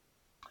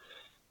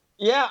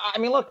 Yeah, I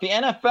mean, look, the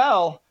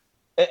NFL,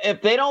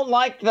 if they don't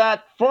like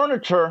that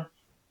furniture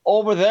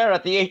over there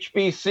at the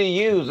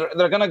HBCUs,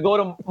 they're going to go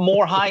to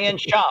more high-end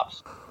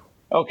shops.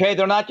 Okay,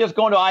 they're not just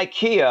going to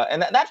IKEA.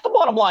 And that's the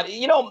bottom line.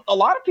 You know, a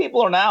lot of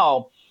people are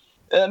now,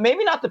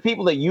 maybe not the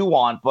people that you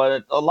want,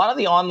 but a lot of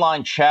the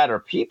online chatter,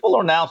 people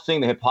are now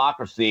seeing the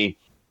hypocrisy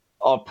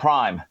of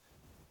Prime,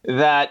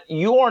 that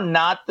you are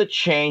not the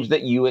change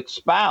that you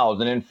espouse.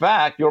 And in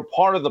fact, you're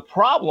part of the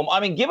problem. I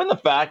mean, given the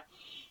fact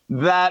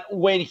that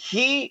when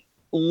he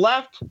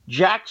left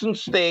Jackson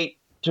State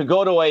to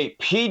go to a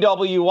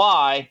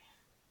PWI,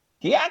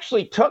 he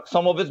actually took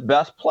some of his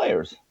best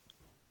players.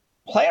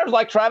 Players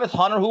like Travis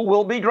Hunter, who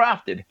will be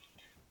drafted.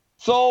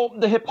 So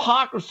the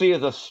hypocrisy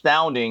is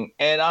astounding,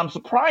 and I'm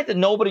surprised that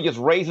nobody just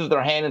raises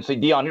their hand and say,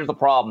 Deion, here's the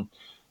problem.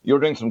 You're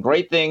doing some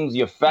great things.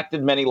 You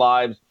affected many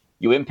lives.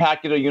 You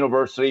impacted a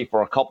university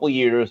for a couple of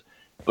years.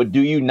 But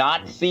do you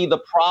not see the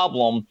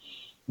problem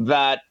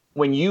that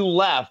when you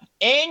left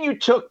and you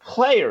took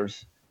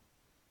players,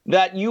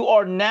 that you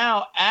are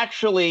now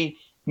actually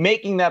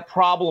making that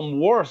problem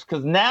worse?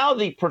 Because now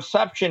the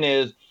perception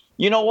is,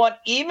 you know what,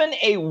 even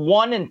a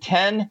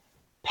 1-10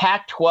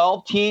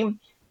 Pac-12 team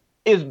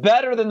is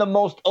better than the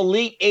most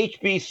elite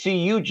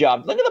HBCU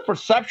job. Look at the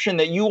perception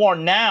that you are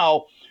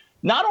now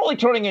not only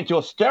turning into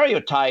a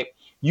stereotype,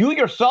 you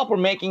yourself are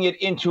making it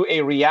into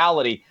a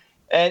reality.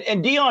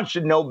 And Deion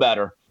should know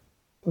better.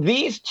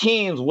 These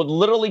teams would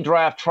literally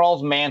draft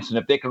Charles Manson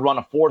if they could run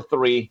a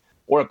 4.3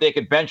 or if they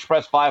could bench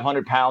press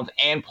 500 pounds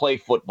and play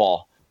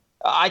football.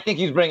 I think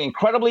he's being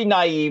incredibly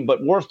naive,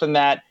 but worse than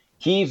that,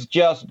 he's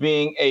just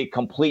being a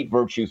complete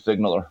virtue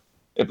signaler,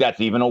 if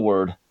that's even a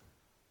word.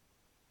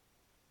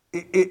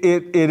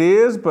 It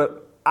is,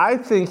 but I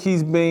think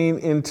he's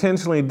being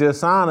intentionally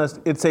dishonest.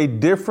 It's a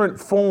different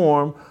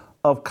form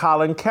of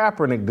Colin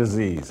Kaepernick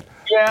disease.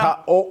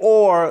 Yeah.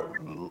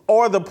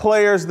 Or the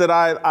players that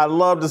I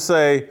love to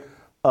say,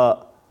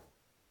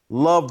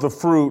 love the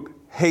fruit,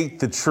 hate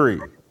the tree.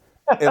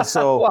 And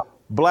so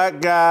black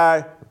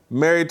guy,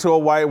 married to a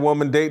white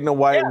woman, dating a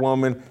white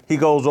woman, he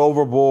goes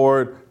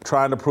overboard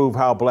trying to prove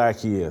how black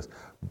he is.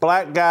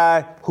 Black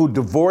guy who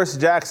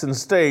divorced Jackson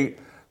State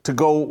to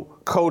go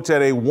coach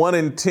at a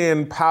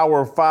 1-10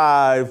 Power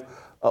 5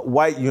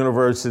 white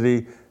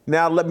university.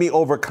 Now let me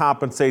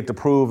overcompensate to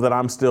prove that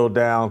I'm still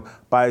down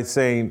by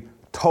saying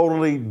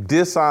totally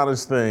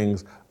dishonest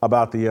things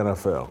about the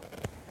NFL.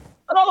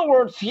 In other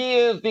words, he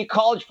is the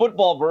college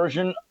football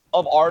version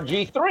of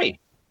RG3.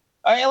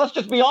 I mean, let's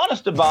just be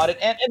honest about it.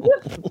 And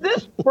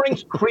this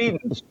brings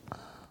credence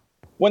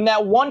when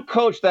that one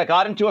coach that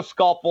got into a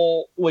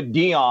scuffle with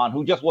Deion,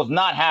 who just was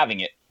not having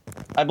it,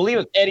 I believe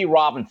it was Eddie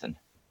Robinson.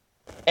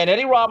 And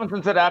Eddie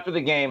Robinson said after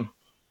the game,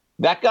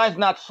 that guy's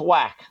not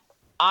SWAC.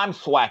 I'm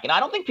SWAC. And I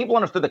don't think people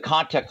understood the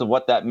context of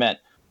what that meant.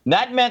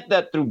 That meant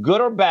that through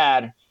good or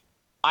bad,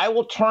 I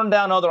will turn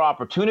down other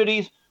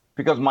opportunities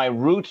because my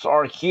roots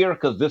are here,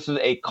 because this is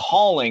a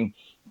calling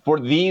for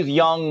these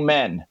young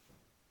men.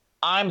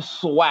 I'm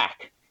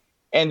SWAC.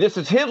 And this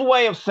is his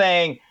way of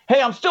saying,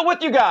 hey, I'm still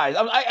with you guys.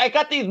 I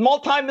got these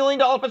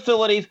multi-million-dollar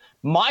facilities.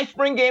 My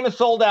spring game is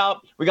sold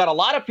out. We got a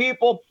lot of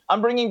people.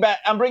 I'm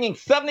bringing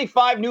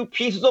 75 new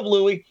pieces of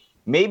Louis,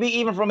 maybe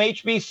even from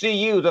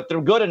HBCUs if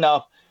they're good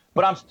enough.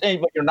 But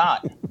you're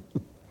not.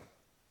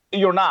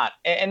 You're not.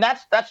 And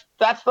that's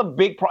the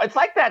big problem. It's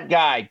like that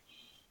guy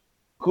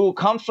who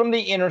comes from the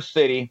inner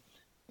city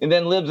and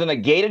then lives in a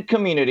gated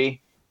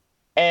community,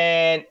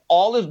 and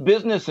all his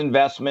business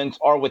investments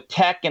are with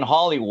tech and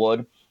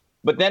Hollywood,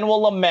 but then will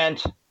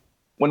lament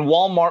when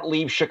Walmart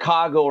leaves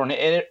Chicago or an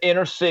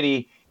inner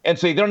city and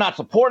say they're not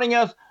supporting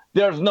us,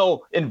 there's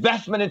no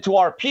investment into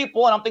our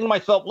people. And I'm thinking to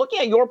myself, looking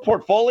at your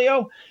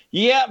portfolio,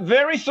 yeah,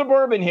 very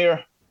suburban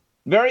here.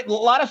 A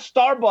lot of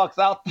Starbucks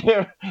out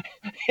there,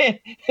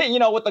 you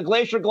know, with the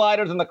Glacier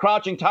Gliders and the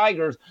Crouching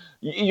Tigers.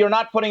 You're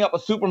not putting up a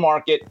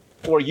supermarket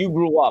where you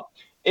grew up.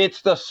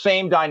 It's the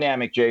same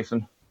dynamic,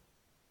 Jason.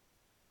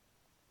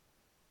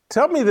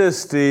 Tell me this,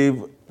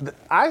 Steve.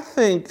 I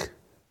think,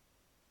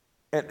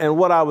 and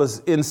what I was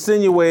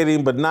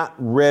insinuating but not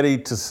ready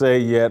to say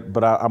yet,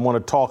 but I want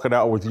to talk it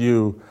out with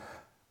you,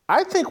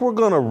 I think we're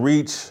going to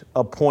reach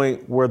a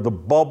point where the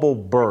bubble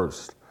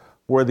bursts,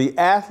 where the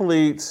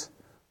athletes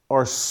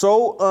are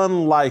so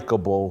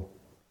unlikable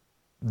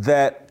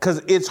that,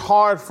 because it's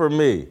hard for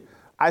me.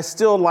 I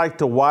still like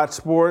to watch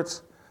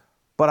sports,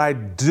 but I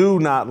do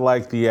not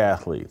like the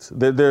athletes.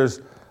 There's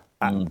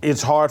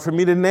It's hard for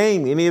me to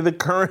name any of the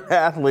current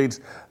athletes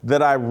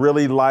that I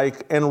really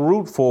like and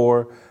root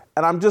for.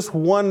 And I'm just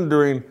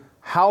wondering,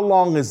 how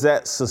long is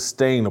that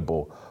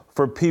sustainable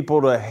for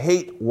people to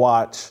hate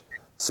watch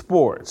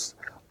sports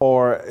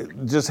or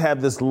just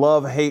have this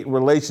love-hate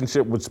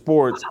relationship with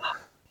sports?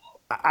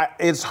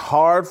 It's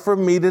hard for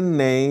me to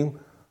name.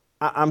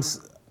 I'm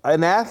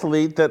an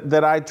athlete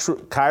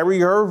that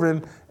Kyrie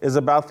Irving is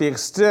about the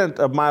extent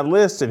of my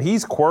list, and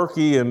he's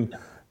quirky and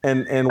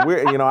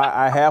we're,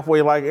 I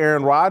halfway like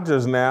Aaron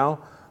Rodgers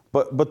now,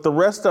 but the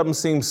rest of them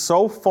seem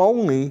so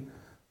phony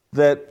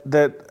that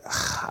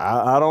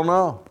I don't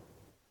know.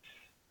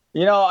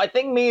 I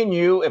think me and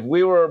you, if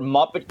we were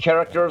Muppet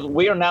characters,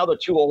 we are now the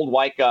two old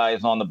white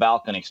guys on the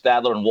balcony,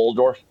 Stadler and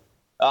Waldorf.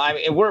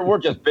 We're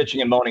just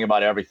bitching and moaning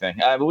about everything.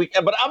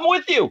 But I'm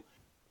with you.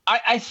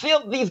 I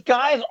feel these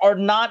guys are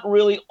not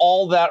really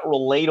all that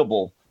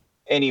relatable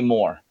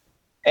anymore.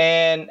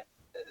 And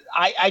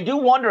I do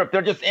wonder if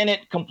they're just in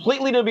it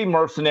completely to be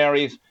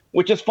mercenaries,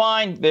 which is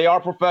fine. They are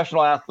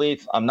professional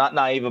athletes. I'm not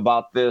naive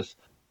about this.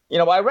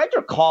 I read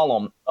your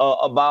column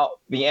about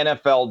the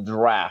NFL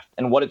draft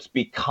and what it's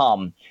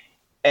become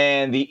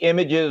and the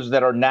images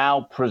that are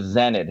now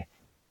presented.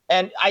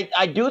 And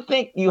I do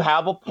think you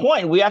have a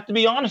point. We have to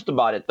be honest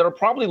about it. There are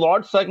probably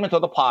large segments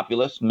of the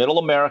populace, middle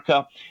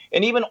America,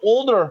 and even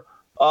older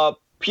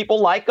people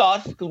like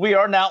us, because we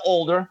are now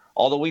older,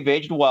 although we've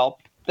aged well,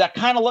 that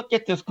kind of look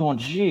at this going,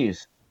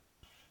 geez,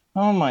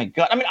 oh my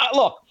God.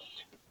 Look,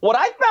 what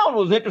I found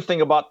was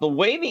interesting about the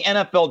way the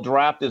NFL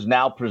draft is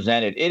now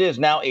presented. It is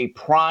now a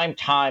prime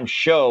time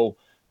show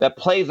that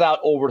plays out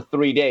over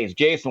 3 days.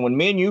 Jason, when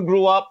me and you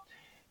grew up,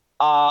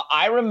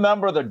 I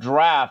remember the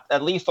draft,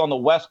 at least on the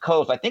West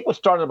Coast, I think was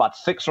started about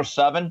 6 or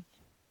 7.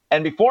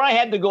 And before I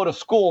had to go to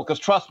school, because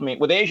trust me,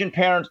 with Asian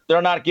parents,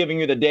 they're not giving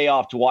you the day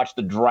off to watch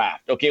the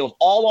draft. Okay, it was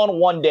all on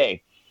one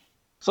day.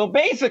 So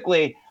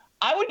basically,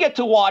 I would get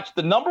to watch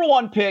the number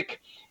 1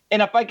 pick.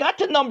 And if I got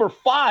to number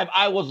 5,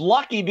 I was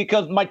lucky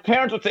because my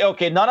parents would say,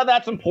 okay, none of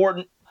that's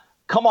important.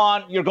 Come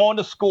on, you're going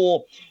to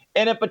school.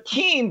 And if a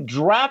team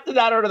drafted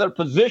out of their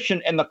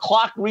position and the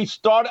clock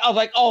restarted, I was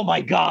like, oh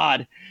my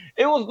God.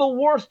 It was the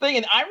worst thing.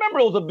 And I remember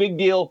it was a big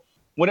deal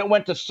when it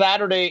went to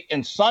Saturday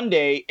and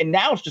Sunday, and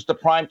now it's just a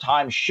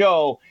primetime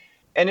show.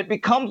 And it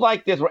becomes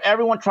like this where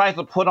everyone tries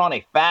to put on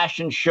a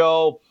fashion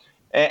show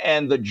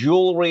and the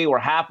jewelry or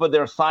half of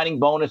their signing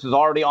bonus is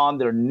already on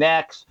their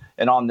necks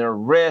and on their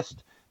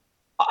wrist.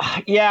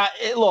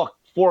 Look,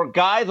 for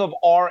guys of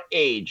our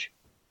age,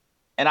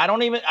 and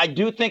I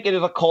do think it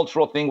is a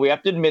cultural thing. We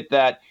have to admit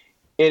that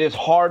it is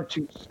hard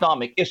to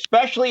stomach,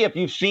 especially if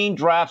you've seen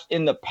drafts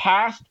in the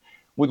past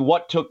with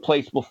what took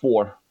place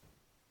before.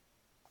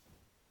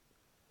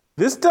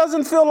 This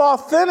doesn't feel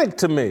authentic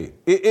to me.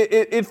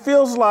 It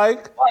feels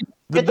like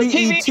the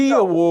BET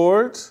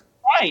Awards.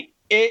 Right.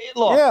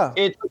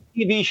 It's a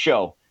TV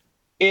show.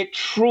 It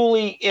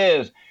truly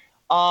is.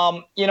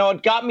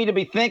 It got me to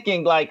be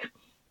thinking like,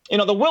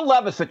 the Will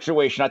Levis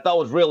situation I thought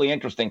was really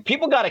interesting.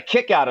 People got a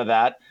kick out of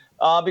that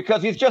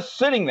because he's just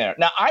sitting there.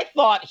 Now, I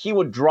thought he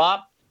would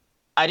drop.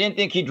 I didn't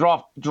think he'd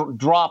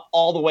drop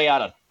all the way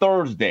out of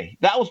Thursday.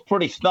 That was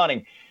pretty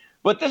stunning.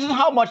 But this is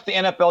how much the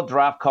NFL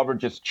draft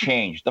coverage has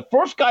changed. The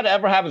first guy to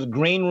ever have his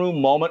green room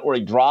moment where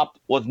he dropped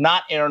was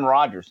not Aaron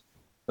Rodgers.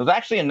 It was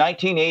actually in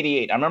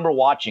 1988. I remember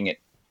watching it.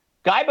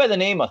 Guy by the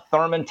name of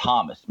Thurman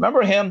Thomas.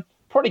 Remember him?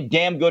 Pretty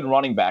damn good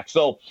running back.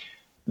 So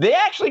they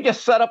actually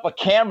just set up a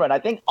camera, and I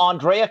think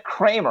Andrea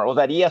Kramer was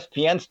at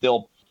ESPN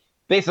still.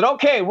 They said,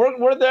 okay,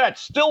 we're there at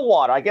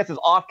Stillwater, I guess his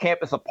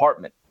off-campus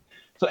apartment.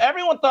 So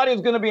everyone thought he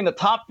was going to be in the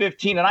top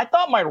 15, and I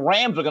thought my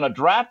Rams were going to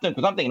draft him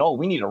because I'm thinking,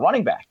 we need a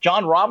running back.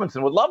 John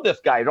Robinson would love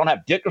this guy. You don't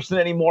have Dickerson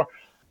anymore.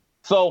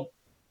 So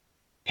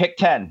pick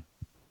 10,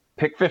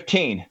 pick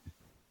 15,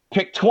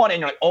 pick 20,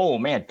 and you're like, oh,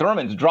 man,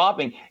 Thurman's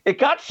dropping. It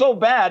got so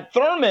bad,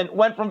 Thurman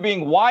went from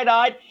being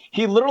wide-eyed,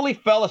 he literally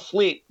fell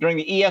asleep during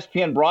the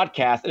ESPN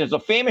broadcast, and there's a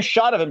famous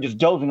shot of him just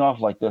dozing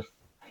off like this.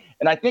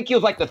 And I think he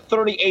was like the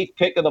 38th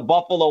pick of the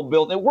Buffalo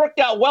Bills. It worked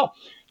out well.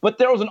 But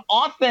there was an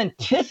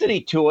authenticity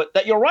to it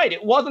that you're right.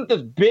 It wasn't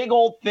this big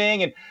old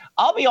thing. And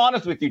I'll be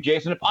honest with you,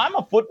 Jason, if I'm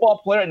a football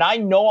player and I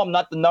know I'm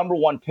not the number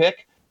 1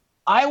 pick,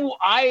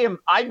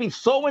 I'd be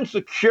so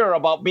insecure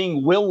about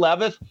being Will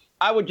Levis.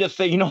 I would just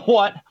say, you know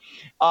what?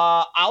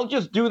 I'll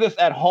just do this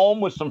at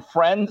home with some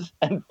friends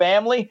and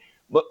family.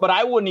 But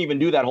I wouldn't even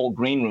do that whole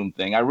green room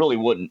thing. I really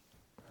wouldn't.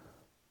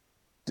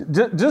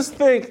 Just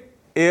think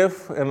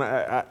if, and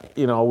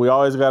we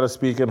always got to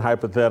speak in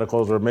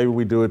hypotheticals, or maybe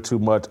we do it too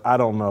much. I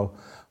don't know.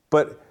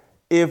 But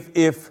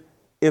if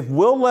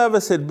Will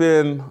Levis had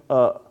been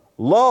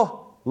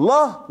Will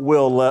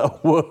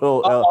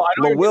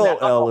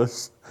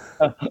Ellis,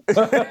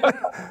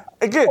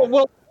 again, they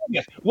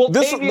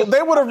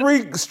would have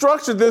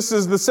restructured this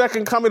as the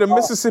second coming of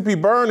Mississippi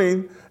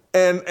Burning,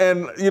 and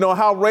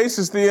how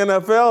racist the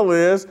NFL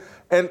is,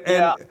 and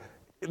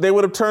they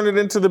would have turned it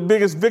into the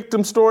biggest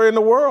victim story in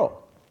the world.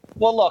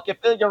 Well, look,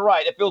 you're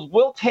right. If it was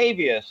Will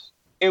Tavius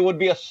it would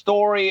be a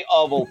story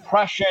of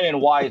oppression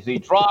and why is he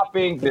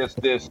dropping this,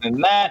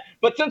 and that.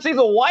 But since he's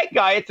a white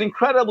guy, it's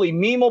incredibly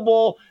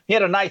memeable. He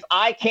had a nice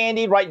eye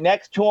candy right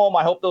next to him.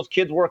 I hope those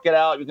kids work it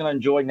out. You're going to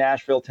enjoy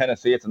Nashville,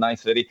 Tennessee. It's a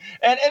nice city.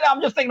 And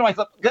I'm just thinking to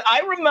myself,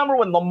 I remember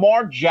when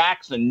Lamar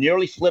Jackson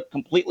nearly slipped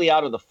completely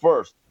out of the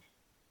first.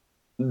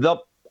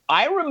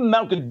 I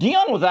remember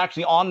Deion was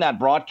actually on that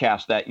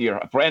broadcast that year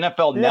for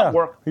NFL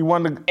Network. He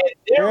won the.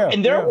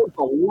 And there was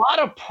a lot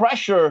of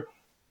pressure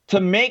to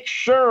make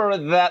sure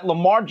that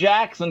Lamar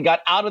Jackson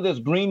got out of this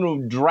green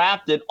room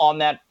drafted on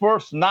that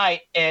first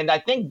night. And I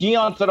think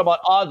Deion said about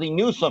Ozzie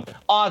Newsome,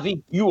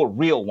 Ozzie, you a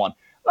real one.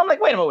 And I'm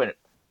like, wait a minute.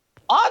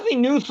 Ozzie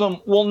Newsome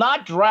will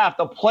not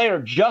draft a player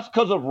just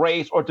because of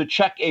race or to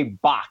check a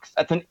box.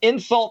 That's an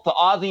insult to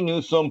Ozzie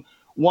Newsome,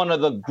 one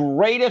of the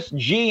greatest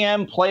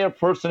GM player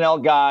personnel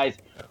guys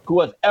who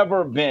has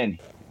ever been.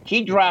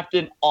 He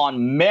drafted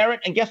on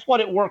merit, and guess what?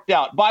 It worked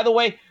out. By the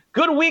way,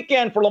 good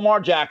weekend for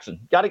Lamar Jackson.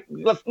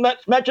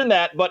 Let's mention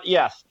that. But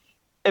yes,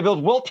 if it was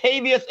Will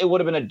Tavius, it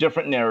would have been a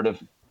different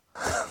narrative.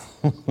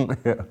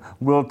 Yeah.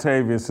 Will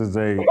Tavius is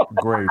a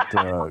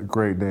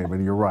great name,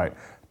 and you're right.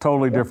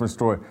 Totally different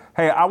story.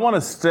 Hey, I want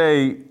to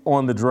stay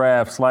on the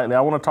draft slightly.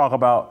 I want to talk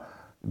about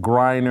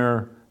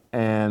Griner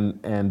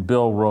and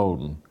Bill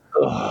Rhoden.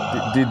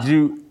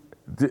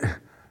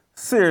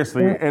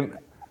 Seriously, and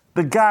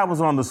the guy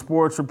was on the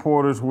Sports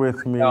Reporters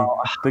with me.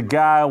 The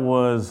guy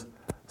was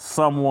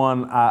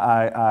someone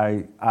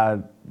I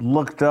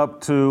looked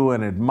up to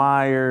and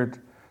admired,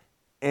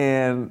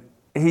 and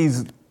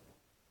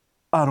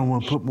I don't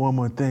want to put one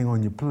more thing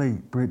on your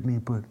plate, Brittany,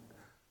 but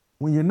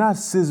when you're not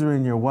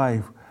scissoring your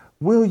wife,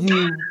 will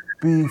you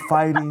be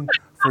fighting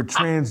for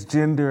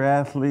transgender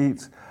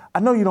athletes? I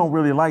know you don't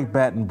really like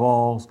batting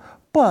balls,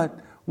 but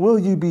will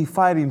you be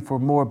fighting for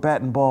more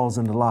batting balls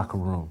in the locker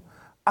room?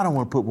 I don't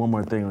want to put one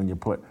more thing on your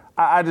plate.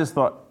 I just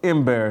thought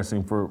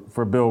embarrassing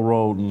for Bill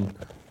Rhoden,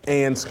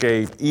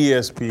 Anscape,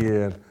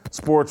 ESPN,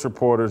 Sports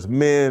Reporters,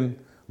 men,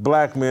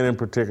 black men in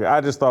particular.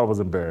 I just thought it was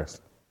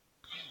embarrassing.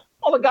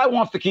 Well, the guy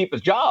wants to keep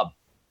his job.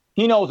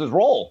 He knows his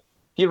role.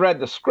 He read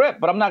the script,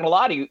 but I'm not going to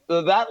lie to you.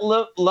 That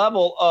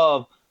level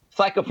of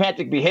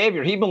psychopathic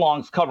behavior, he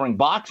belongs covering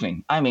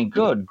boxing. I mean,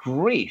 good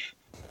grief.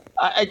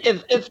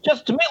 It's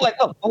just, to me, like,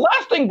 look, the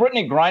last thing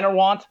Brittany Griner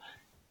wants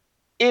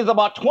is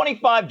about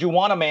 25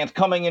 Juwanna-mans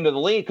coming into the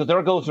league because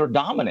there goes her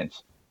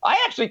dominance.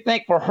 I actually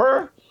think for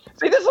her,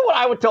 see, this is what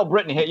I would tell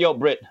Brittany. Hey, yo,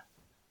 Britt,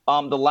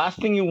 the last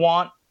thing you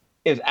want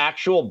is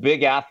actual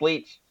big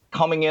athletes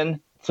coming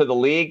in to the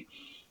league.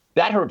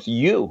 That hurts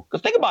you.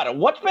 Because think about it.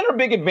 What's been her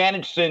big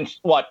advantage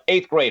since,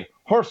 8th grade?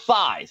 Her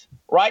size,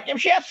 right? And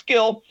she has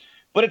skill,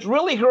 but it's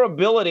really her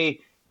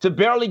ability to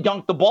barely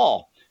dunk the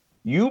ball.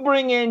 You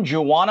bring in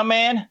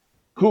Juwanna-man,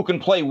 who can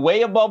play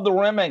way above the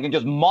rim and can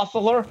just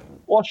muscle her.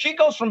 Well, she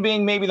goes from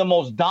being maybe the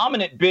most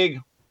dominant big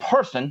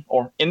person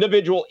or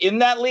individual in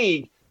that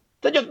league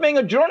to just being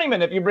a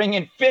journeyman if you bring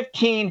in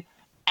 15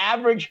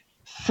 average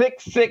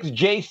 6'6"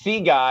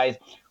 JC guys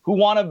who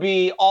want to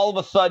be all of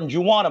a sudden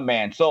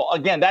Juwanna-man. So,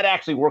 again, that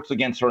actually works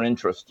against her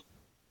interest.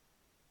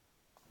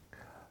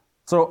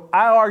 So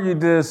I argued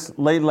this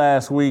late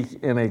last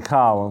week in a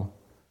column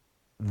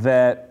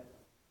that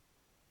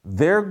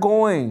they're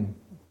going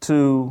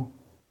to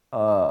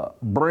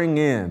bring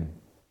in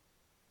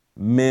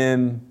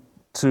men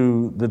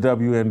to the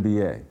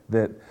WNBA.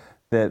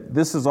 That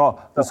this is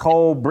all, this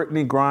whole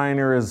Brittany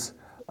Griner is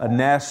a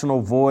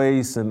national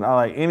voice, and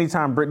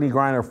anytime Brittany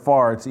Griner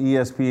farts,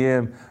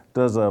 ESPN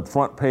does a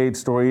front page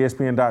story.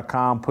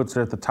 ESPN.com puts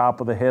her at the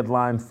top of the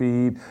headline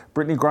feed.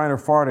 Brittany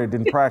Griner farted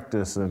in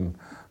practice, and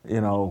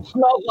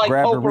like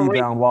grabbed a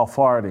rebound while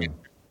farting.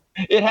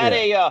 It had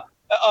a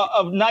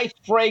nice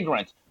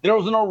fragrance. There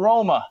was an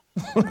aroma.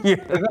 Yeah.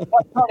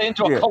 Turned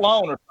into a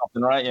cologne or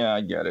something, right? Yeah,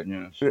 I get it.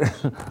 Yeah.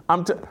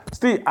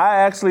 Steve, I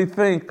actually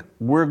think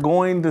we're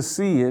going to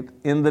see it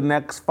in the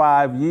next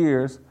 5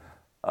 years,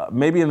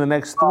 maybe in the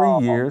next 3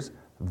 years.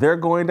 They're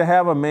going to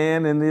have a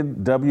man in the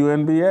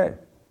WNBA.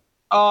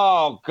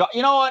 Oh, God.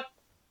 You know what?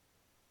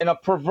 In a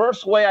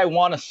perverse way, I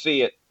want to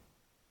see it.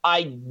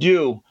 I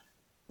do.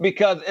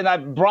 Because, and I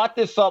brought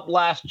this up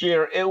last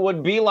year, it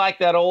would be like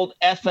that old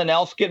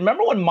SNL skit.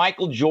 Remember when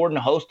Michael Jordan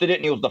hosted it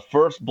and he was the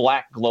first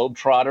black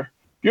globetrotter?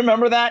 You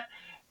remember that?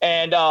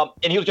 And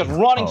he was just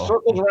running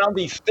circles around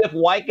these stiff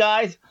white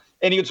guys,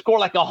 and he would score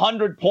like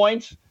 100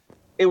 points.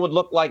 It would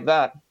look like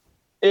that.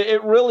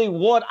 It really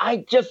would.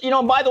 I just,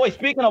 by the way,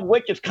 speaking of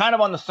which, it's kind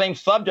of on the same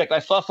subject. I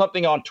saw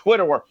something on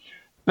Twitter where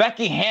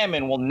Becky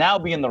Hammon will now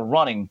be in the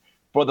running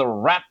for the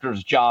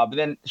Raptors job. And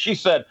then she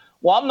said,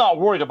 well, I'm not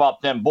worried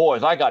about them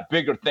boys. I got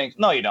bigger things.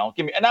 No, you don't.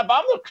 And if I'm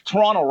the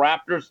Toronto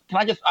Raptors,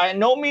 I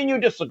know me and you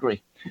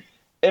disagree.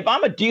 If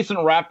I'm a decent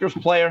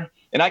Raptors player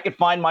and I could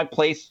find my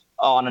place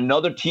on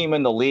another team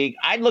in the league,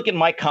 I'd look at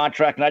my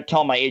contract and I'd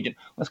tell my agent,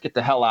 let's get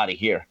the hell out of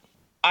here.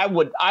 I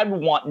would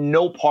want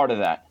no part of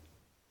that.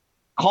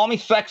 Call me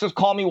sexist,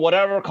 call me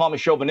whatever, call me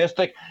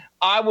chauvinistic.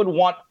 I would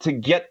want to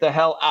get the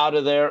hell out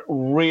of there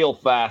real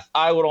fast.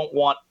 I don't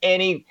want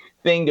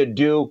anything to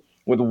do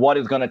with what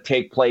is going to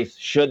take place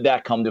should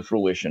that come to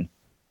fruition.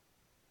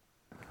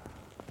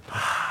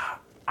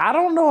 I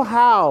don't know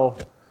how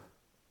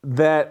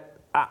that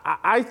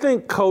I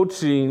think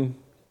coaching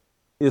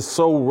is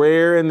so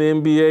rare in the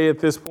NBA at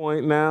this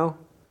point now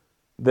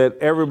that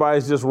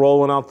everybody's just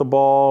rolling out the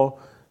ball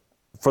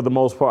for the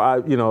most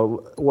part.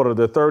 What are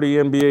the 30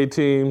 NBA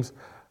teams?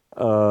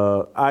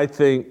 I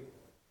think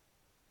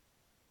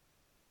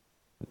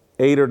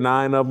 8 or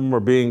 9 of them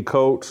are being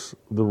coached.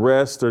 The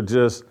rest are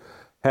just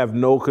have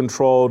no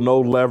control,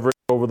 no leverage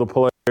over the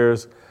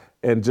players,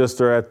 and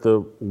just are at the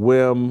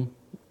whim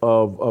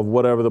of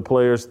whatever the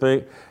players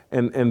think.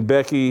 And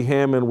Becky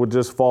Hammon would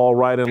just fall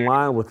right in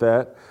line with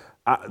that.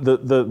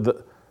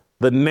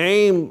 The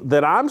name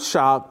that I'm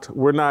shocked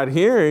we're not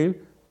hearing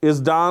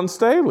is Don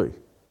Staley.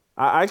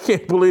 I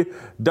can't believe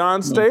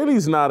Don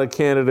Staley's not a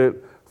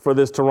candidate for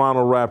this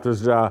Toronto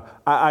Raptors job.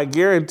 I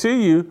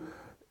guarantee you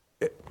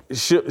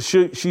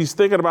she's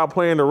thinking about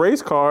playing the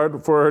race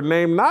card for her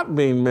name not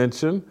being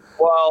mentioned.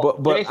 Well,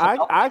 but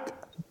Jason,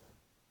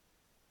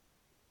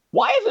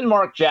 why isn't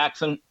Mark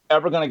Jackson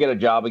ever going to get a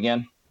job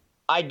again?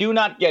 I do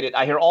not get it.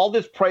 I hear all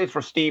this praise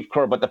for Steve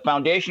Kerr, but the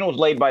foundation was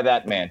laid by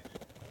that man.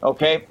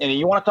 Okay? And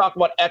you want to talk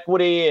about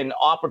equity and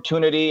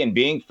opportunity and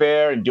being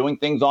fair and doing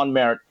things on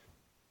merit.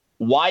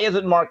 Why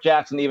isn't Mark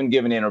Jackson even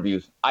giving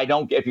interviews?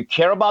 If you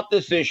care about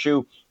this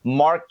issue,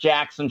 Mark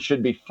Jackson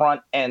should be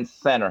front and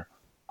center.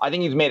 I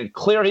think he's made it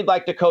clear he'd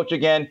like to coach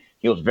again.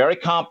 He was very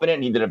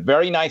competent. He did a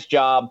very nice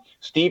job.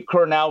 Steve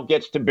Kerr now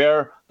gets to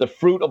bear the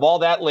fruit of all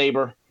that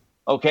labor.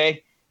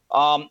 Okay?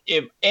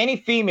 If any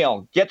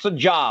female gets a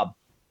job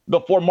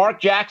before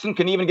Mark Jackson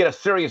can even get a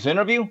serious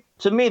interview,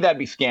 to me, that'd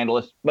be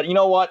scandalous. But you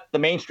know what? The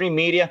mainstream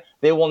media,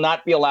 they will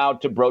not be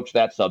allowed to broach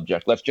that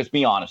subject. Let's just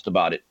be honest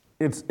about it.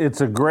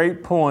 It's a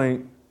great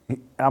point.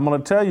 I'm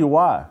going to tell you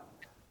why.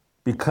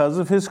 Because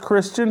of his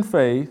Christian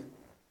faith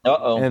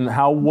and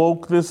how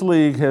woke this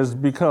league has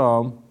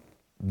become,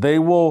 they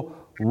will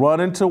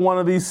run into one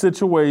of these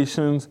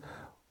situations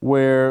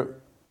where,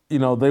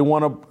 they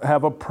want to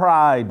have a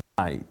pride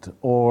night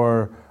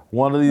or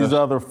one of these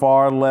other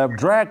far left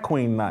drag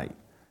queen night.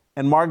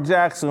 And Mark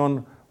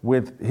Jackson,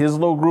 with his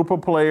little group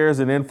of players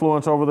and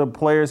influence over the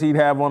players he'd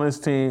have on his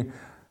team,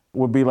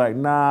 would be like,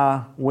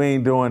 nah, we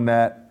ain't doing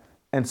that.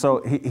 And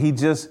so he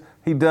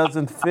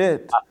doesn't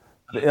fit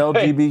the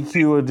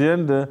LGBTQ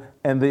agenda,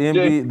 and the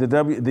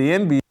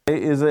NBA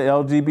is a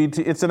LGBT.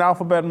 It's an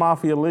alphabet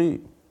mafia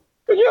league.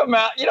 Could you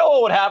imagine? You know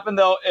what would happen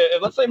though?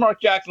 If, let's say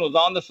Mark Jackson was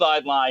on the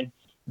sideline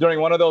during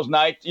one of those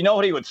nights. You know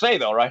what he would say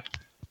though, right?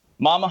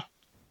 Mama,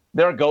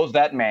 there goes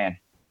that man.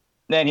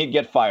 Then he'd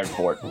get fired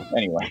for it.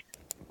 Anyway.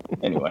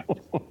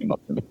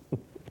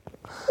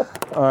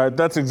 All right,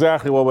 that's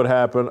exactly what would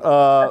happen.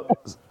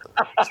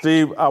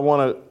 Steve, I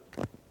want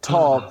to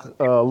talk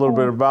a little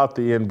bit about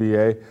the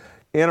NBA.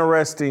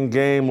 Interesting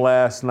game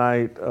last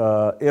night,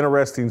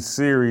 interesting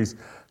series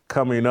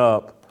coming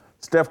up.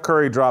 Steph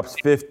Curry drops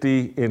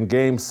 50 in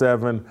Game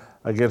 7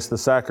 against the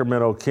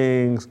Sacramento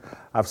Kings.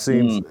 I've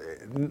seen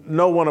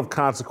no one of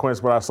consequence,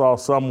 but I saw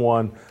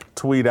someone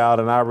tweet out,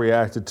 and I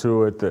reacted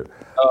to it, that,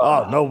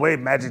 no way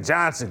Magic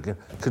Johnson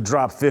could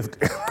drop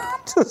 50.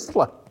 Just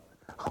like,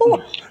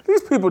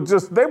 these people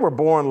they were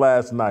born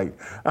last night.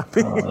 I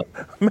mean,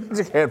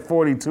 Magic had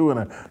 42 in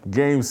a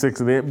Game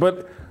 6 of the end.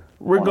 But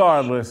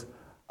regardless,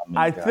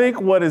 I think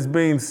what is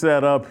being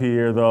set up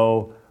here,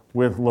 though,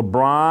 with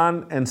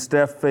LeBron and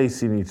Steph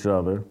facing each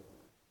other,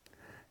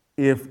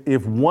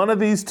 if one of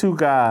these two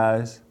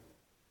guys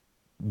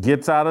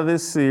gets out of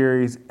this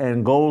series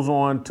and goes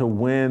on to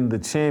win the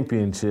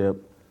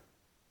championship,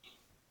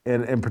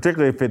 and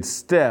particularly if it's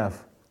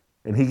Steph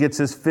and he gets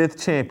his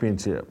 5th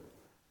championship,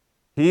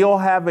 he'll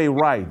have a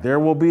right. There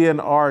will be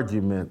an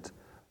argument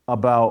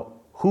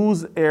about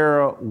whose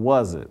era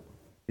was it.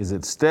 Is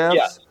it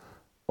Steph's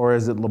or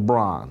is it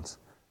LeBron's?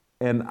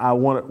 And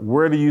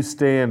where do you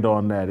stand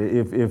on that?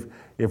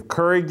 If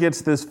Curry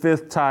gets this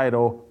 5th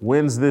title,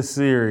 wins this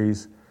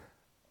series,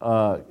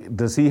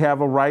 does he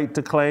have a right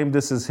to claim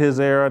this is his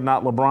era,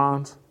 not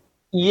LeBron's?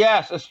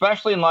 Yes,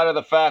 especially in light of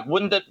the fact,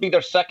 wouldn't it be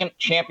their 2nd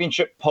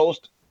championship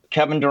post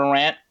Kevin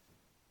Durant?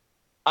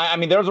 I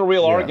mean, there's a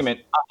real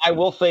argument. I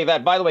will say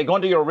that. By the way,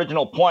 going to your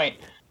original point,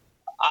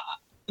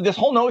 this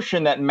whole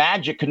notion that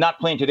Magic could not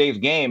play in today's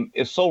game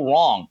is so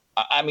wrong.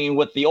 I mean,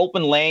 with the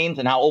open lanes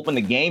and how open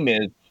the game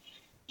is,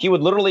 he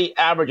would literally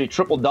average a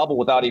triple-double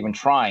without even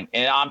trying.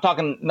 And I'm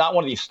talking not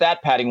one of these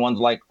stat-padding ones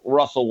like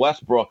Russell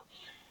Westbrook.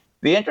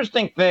 The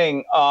interesting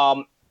thing,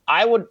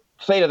 I would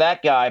say to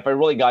that guy, if I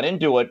really got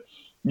into it,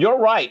 you're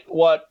right.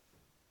 What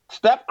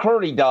Steph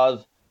Curry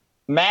does,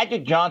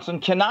 Magic Johnson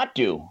cannot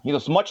do.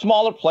 He's a much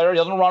smaller player. He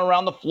doesn't run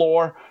around the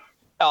floor.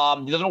 He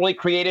doesn't really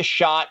create a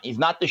shot. He's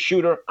not the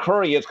shooter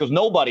Curry is, because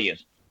nobody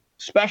is,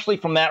 especially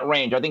from that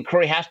range. I think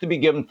Curry has to be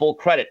given full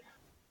credit.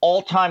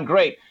 All-time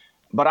great.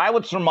 But I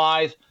would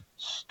surmise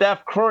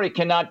Steph Curry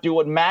cannot do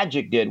what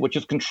Magic did, which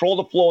is control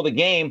the flow of the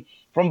game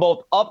from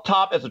both up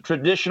top as a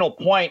traditional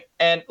point.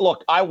 And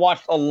look, I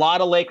watched a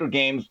lot of Laker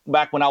games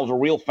back when I was a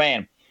real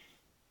fan.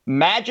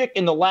 Magic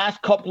in the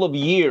last couple of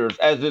years,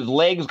 as his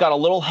legs got a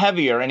little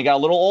heavier and he got a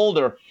little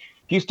older,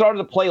 he started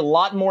to play a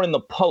lot more in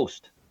the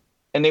post.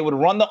 and they would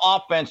run the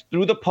offense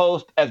through the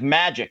post as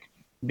Magic,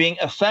 being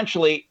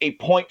essentially a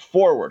point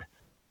forward.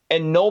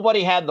 And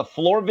nobody had the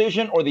floor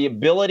vision or the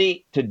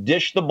ability to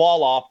dish the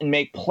ball off and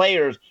make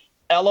players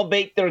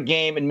elevate their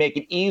game and make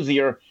it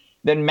easier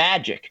than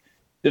Magic.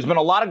 There's been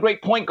a lot of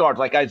great point guards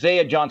like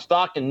Isaiah, John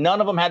Stockton.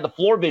 None of them had the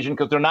floor vision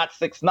because they're not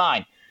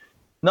 6'9".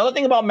 Another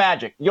thing about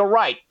Magic, you're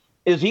right.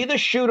 Is he the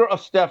shooter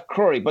of Steph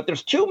Curry? But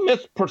there's two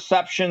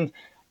misperceptions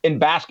in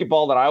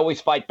basketball that I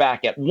always fight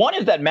back at. One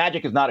is that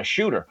Magic is not a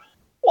shooter.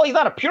 Well, he's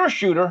not a pure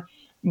shooter,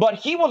 but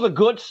he was a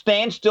good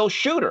standstill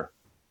shooter.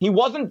 He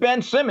wasn't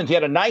Ben Simmons. He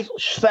had a nice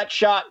set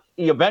shot.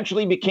 He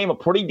eventually became a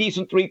pretty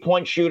decent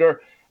three-point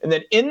shooter. And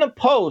then in the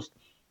post,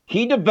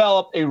 he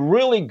developed a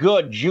really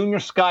good junior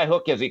sky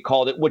hook, as he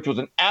called it, which was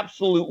an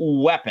absolute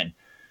weapon.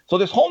 So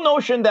this whole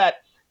notion that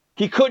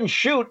he couldn't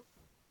shoot,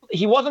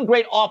 he wasn't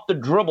great off the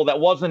dribble. That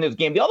wasn't his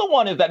game. The other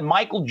one is that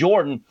Michael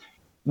Jordan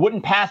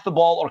wouldn't pass the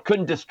ball or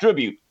couldn't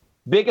distribute.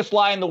 Biggest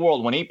lie in the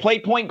world. When he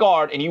played point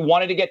guard and he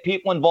wanted to get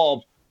people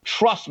involved,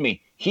 trust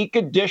me, he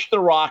could dish the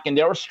rock. And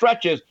there were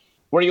stretches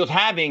where he was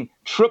having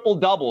triple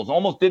doubles,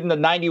 almost did in the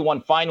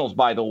 91 finals,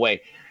 by the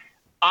way.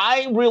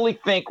 I really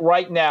think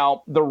right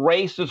now the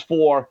race is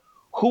for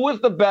who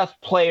is the best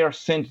player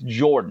since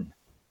Jordan.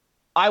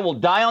 I will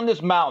die on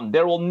this mountain.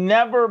 There will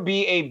never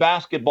be a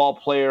basketball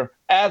player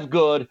as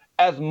good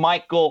as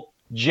Michael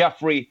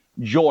Jeffrey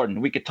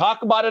Jordan. We could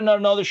talk about it in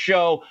another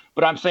show,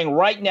 but I'm saying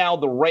right now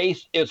the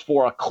race is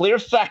for a clear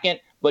second,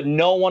 but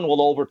no one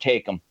will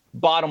overtake him.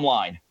 Bottom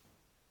line.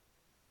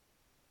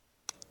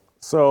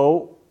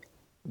 So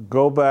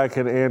go back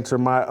and answer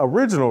my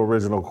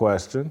original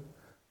question.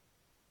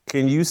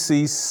 Can you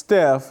see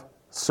Steph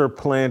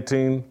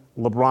supplanting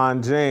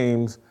LeBron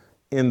James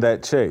in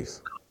that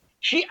chase?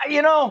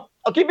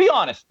 Okay, be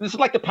honest. This is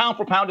like the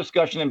pound-for-pound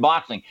discussion in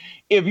boxing.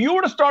 If you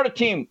were to start a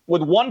team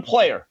with one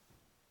player,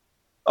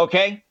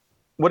 okay,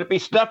 would it be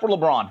Steph or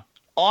LeBron?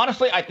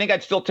 Honestly, I think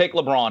I'd still take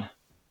LeBron.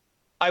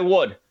 I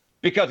would,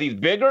 because he's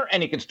bigger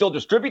and he can still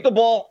distribute the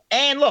ball.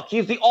 And look,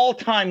 he's the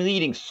all-time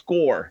leading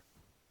scorer.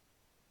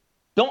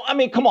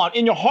 Come on.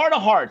 In your heart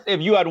of hearts,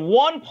 if you had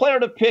one player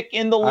to pick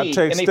in the league.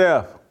 I'd take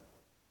Steph.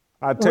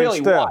 I'd take really,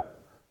 Steph.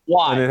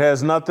 Why? And it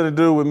has nothing to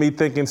do with me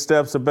thinking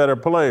Steph's a better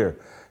player.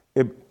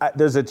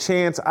 There's a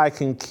chance I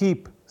can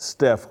keep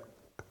Steph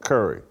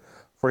Curry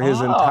for his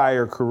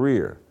entire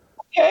career.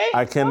 Okay.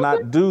 I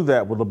cannot do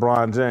that with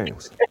LeBron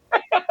James.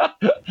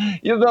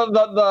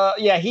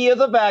 He is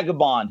a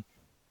vagabond.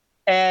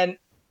 And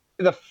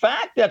the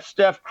fact that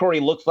Steph Curry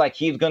looks like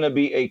he's going to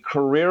be a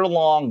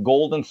career-long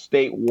Golden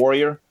State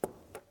Warrior,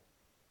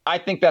 I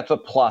think that's a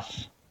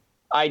plus.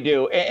 I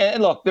do.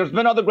 And look, there's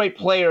been other great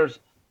players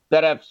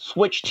that have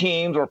switched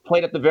teams or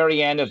played at the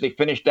very end as they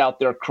finished out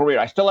their career.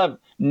 I still have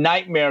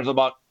nightmares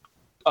about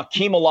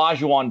Akeem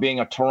Olajuwon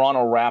being a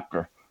Toronto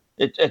Raptor.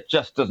 It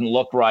just doesn't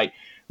look right.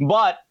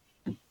 But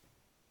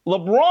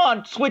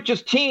LeBron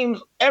switches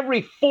teams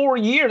every 4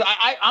 years.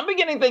 I'm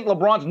beginning to think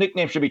LeBron's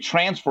nickname should be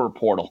Transfer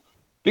Portal,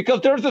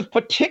 because there's this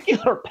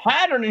particular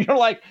pattern, and you're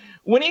like,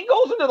 when he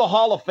goes into the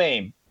Hall of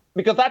Fame,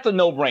 because that's a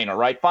no-brainer,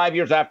 right? 5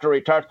 years after he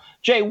retires.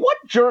 Jay, what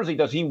jersey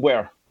does he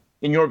wear,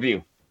 in your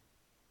view?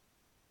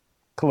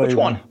 Cleveland. Which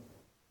one?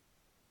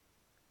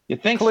 You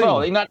think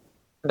Cleveland. so?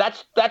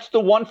 That's the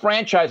one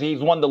franchise he's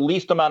won the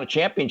least amount of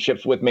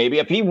championships with, maybe.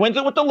 If he wins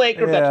it with the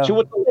Lakers, that's 2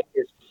 with the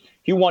Lakers.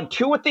 He won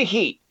 2 with the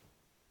Heat.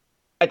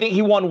 I think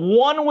he won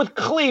 1 with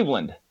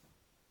Cleveland.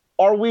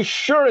 Are we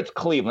sure it's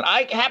Cleveland?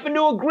 I happen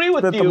to agree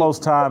with you. Spent the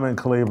most time in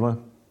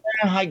Cleveland.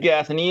 Yeah, I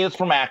guess. And he is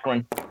from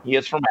Akron. Yeah,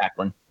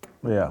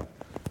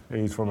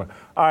 he's from. All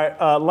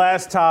right,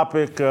 last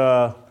topic.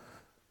 Dan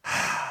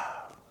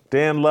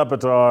Le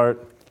Batard.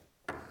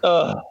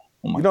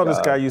 This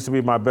guy used to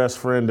be my best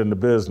friend in the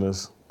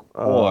business,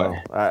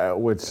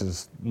 which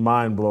is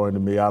mind-blowing to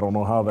me. I don't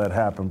know how that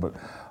happened, but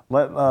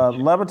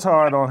Le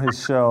Batard on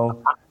his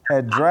show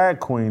had drag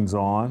queens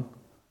on.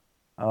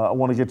 I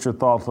want to get your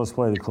thoughts. Let's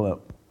play the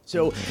clip.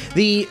 So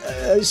the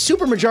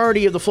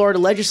supermajority of the Florida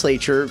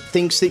legislature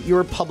thinks that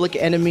you're public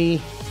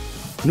enemy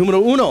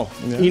numero uno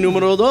y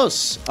numero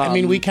dos.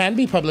 We can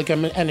be public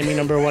enemy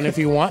number one if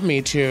you want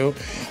me to.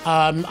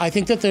 I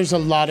think that there's a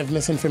lot of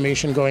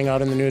misinformation going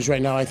out in the news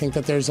right now. I think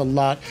that there's a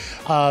lot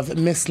of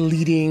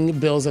misleading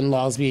bills and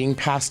laws being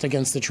passed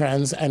against the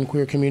trans and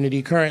queer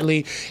community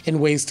currently in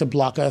ways to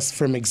block us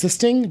from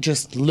existing,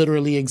 just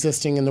literally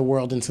existing in the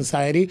world and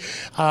society.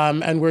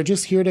 And we're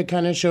just here to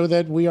kind of show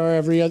that we are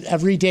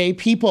everyday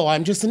people.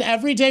 I'm just an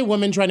everyday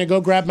woman trying to go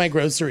grab my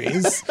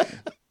groceries.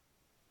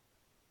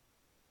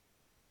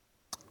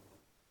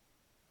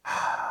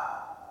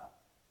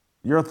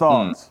 Your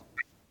thoughts.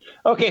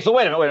 Okay, so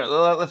wait a minute.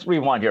 Let's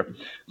rewind here.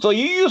 So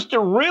you used to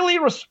really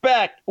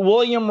respect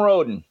William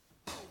Roden.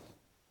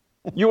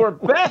 You were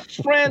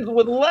best friends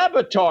with Le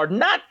Batard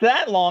not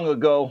that long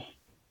ago.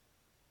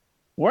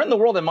 Where in the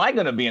world am I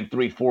going to be in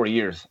 3-4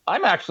 years?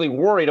 I'm actually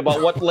worried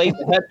about what lays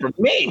ahead for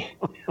me.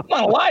 I'm not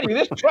going to lie to you.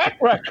 This track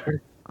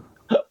record.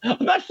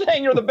 I'm not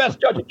saying you're the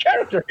best judge of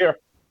character here.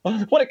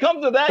 When it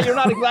comes to that, you're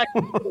not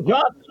exactly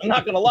John. I'm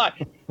not going to lie.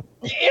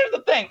 Here's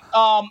the thing.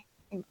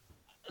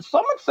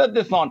 someone said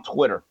this on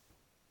Twitter.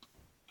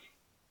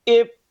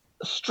 If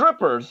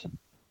strippers,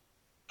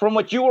 from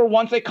what you were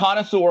once a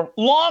connoisseur,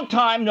 long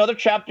time, another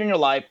chapter in your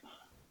life,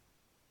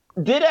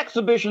 did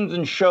exhibitions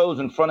and shows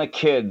in front of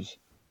kids,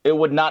 it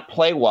would not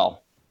play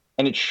well,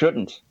 and it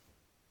shouldn't.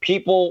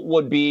 People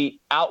would be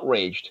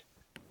outraged.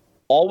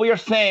 All we are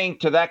saying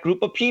to that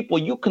group of people,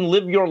 you can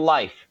live your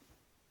life,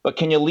 but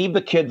can you leave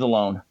the kids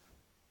alone?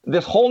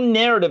 This whole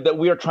narrative that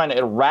we are trying to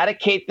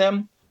eradicate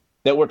them,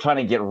 that we're trying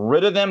to get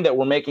rid of them, that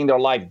we're making their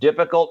life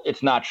difficult,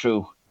 it's not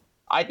true.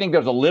 I think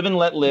there's a live and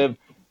let live,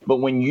 but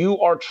when you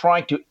are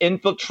trying to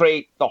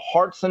infiltrate the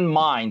hearts and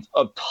minds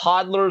of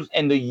toddlers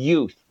and the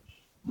youth,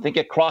 I think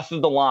it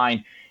crosses the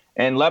line.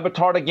 And Le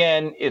Batard,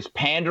 again, is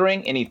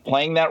pandering, and he's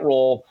playing that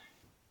role.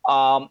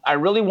 I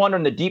really wonder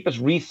in the deepest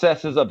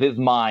recesses of his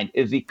mind,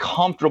 is he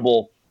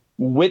comfortable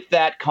with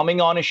that coming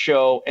on his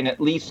show and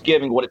at least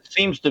giving what it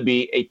seems to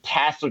be a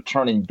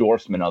taciturn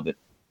endorsement of it?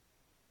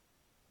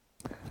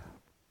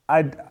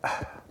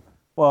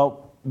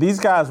 Well, these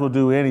guys will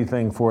do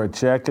anything for a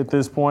check at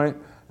this point,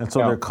 and so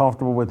they're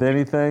comfortable with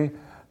anything.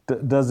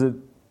 Does it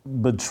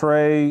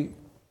betray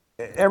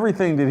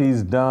everything that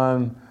he's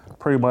done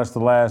pretty much the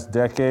last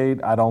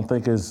decade? I don't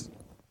think is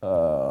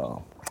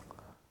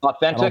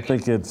authentic. I don't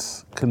think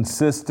it's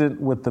consistent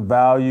with the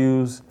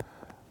values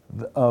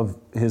of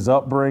his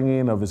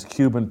upbringing, of his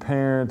Cuban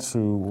parents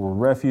who were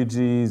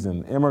refugees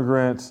and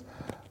immigrants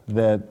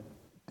that,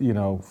 you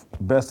know,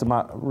 best of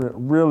my,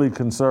 really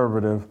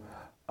conservative.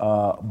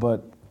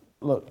 But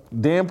look,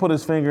 Dan put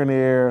his finger in the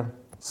air,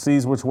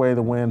 sees which way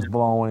the wind's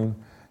blowing.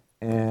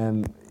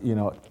 And, you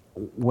know,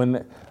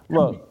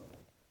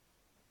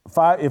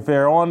 if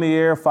they're on the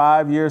air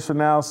 5 years from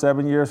now,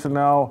 7 years from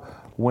now,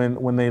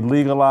 when they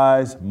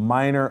legalize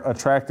minor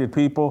attracted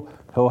people,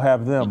 he'll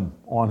have them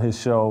on his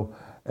show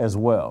as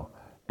well.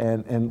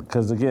 And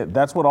because, again,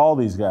 that's what all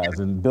these guys,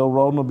 and Bill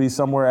Rhoden will be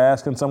somewhere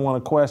asking someone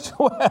a question.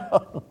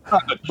 Well,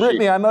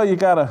 Brittany, I know you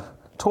got a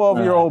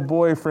 12-year-old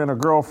boyfriend or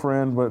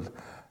girlfriend, but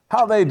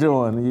how they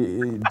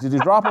doing? Did you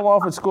drop them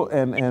off at school?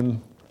 I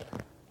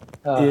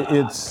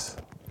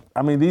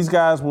mean, these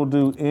guys will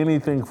do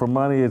anything for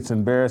money. It's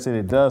embarrassing.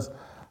 It does.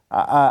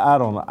 I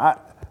don't know.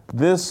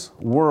 This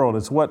world,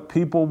 it's what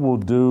people will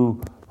do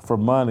for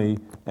money,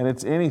 and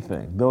it's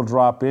anything. They'll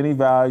drop any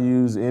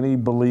values, any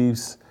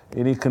beliefs,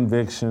 any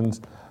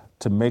convictions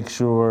to make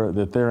sure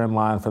that they're in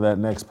line for that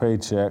next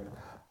paycheck.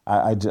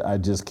 I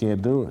just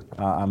can't do it.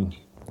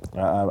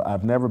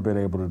 I've never been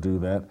able to do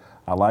that.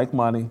 I like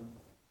money,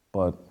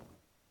 but,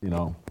 you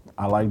know,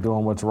 I like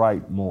doing what's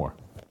right more.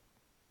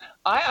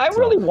 I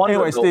really wonder.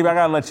 Anyway, Steve, I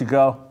gotta let you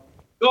go.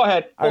 Go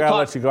ahead. I gotta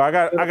let you go.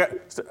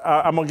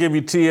 I'm gonna give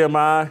you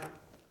TMI,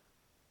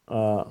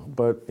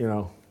 but you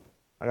know,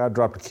 I gotta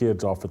drop the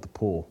kids off at the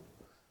pool.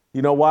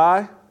 You know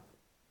why?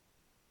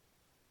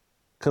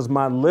 Because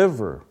my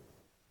liver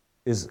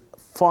is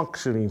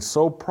functioning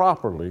so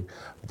properly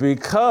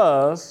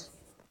because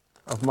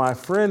of my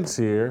friends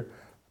here,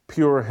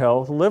 Pure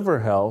Health, Liver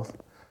Health.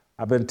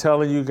 I've been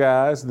telling you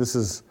guys this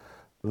is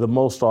the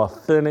most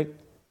authentic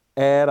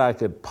ad I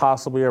could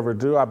possibly ever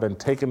do. I've been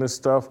taking this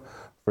stuff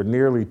for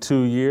nearly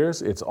 2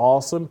 years. It's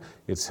awesome.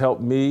 It's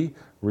helped me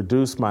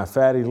reduce my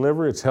fatty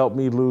liver. It's helped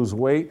me lose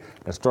weight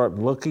and start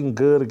looking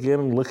good again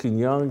and looking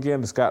young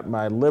again. It's got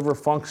my liver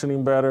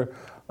functioning better.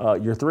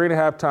 You're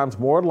 3.5 times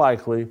more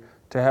likely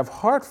to have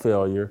heart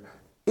failure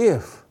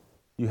if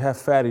you have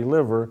fatty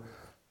liver.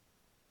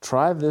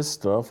 Try this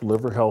stuff,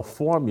 Liver Health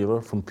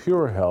Formula from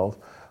Pure Health.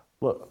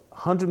 Look,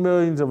 100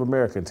 million of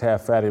Americans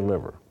have fatty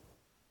liver.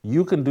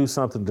 You can do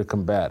something to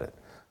combat it.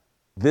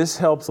 This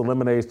helps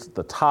eliminate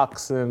the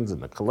toxins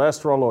and the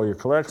cholesterol or your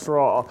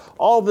cholesterol,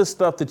 all this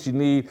stuff that you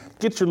need.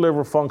 Get your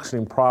liver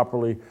functioning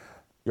properly.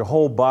 Your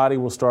whole body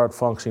will start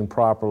functioning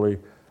properly.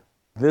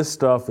 This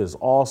stuff is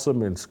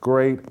awesome. It's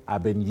great.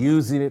 I've been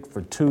using it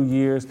for 2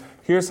 years.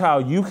 Here's how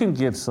you can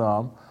get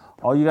some.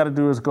 All you got to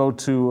do is go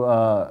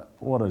to,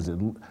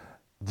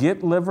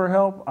 Get Liver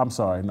Help? I'm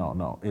sorry,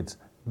 no.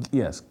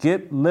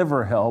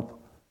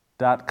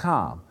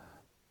 GetLiverHelp.com.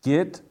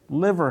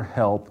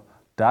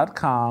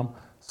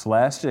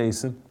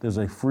 GetLiverHelp.com/Jason. There's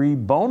a free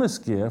bonus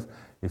gift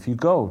if you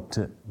go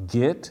to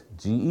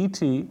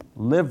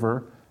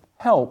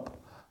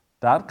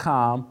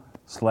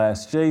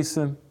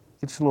GetLiverHelp.com/Jason.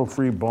 Get your little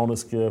free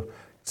bonus gift,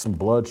 some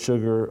blood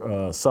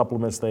sugar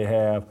supplements they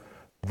have.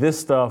 This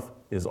stuff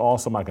is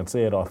awesome. I can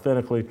say it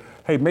authentically.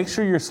 Hey, make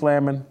sure you're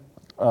slamming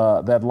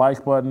that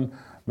like button.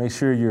 Make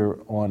sure you're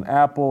on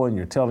Apple and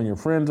you're telling your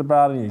friends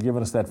about it and you're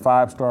giving us that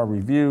 5-star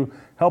review.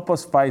 Help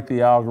us fight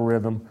the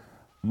algorithm.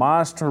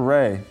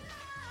 Toure,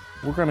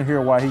 we're going to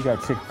hear why he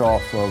got kicked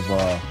off of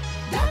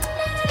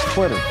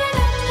Twitter.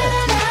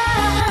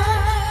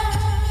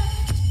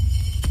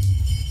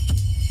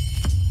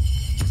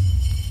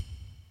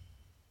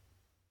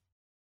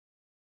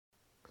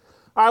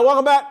 All right,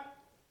 welcome back.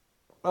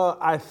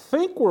 I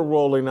think we're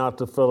rolling out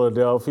to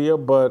Philadelphia,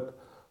 but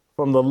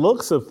from the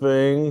looks of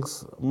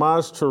things,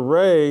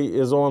 Toure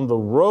is on the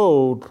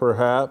road,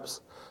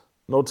 perhaps.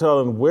 No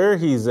telling where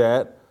he's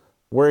at.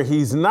 Where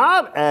he's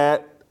not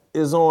at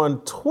is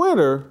on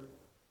Twitter,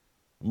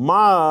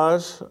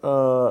 Maj,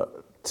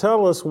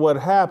 tell us what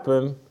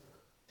happened.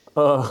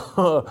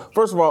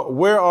 First of all,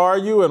 where are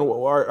you, and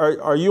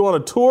are you on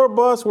a tour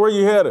bus? Where are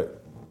you headed?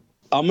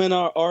 I'm in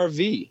our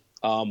RV.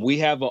 We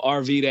have an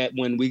RV that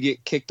when we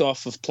get kicked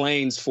off of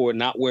planes for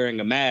not wearing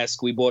a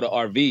mask, we bought an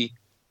RV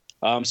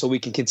so we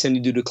can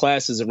continue to do the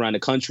classes around the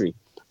country.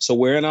 So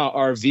we're in our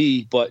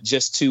RV, but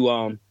just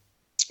to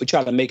we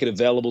try to make it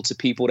available to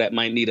people that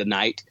might need a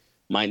night,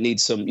 might need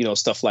some,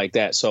 stuff like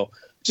that. So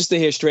just to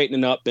hear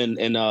straightening up,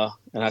 and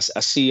I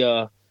see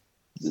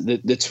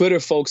the Twitter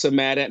folks are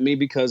mad at me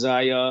because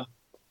I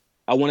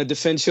want to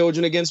defend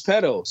children against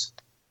pedos.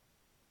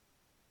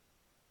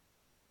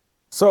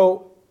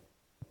 So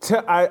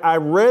I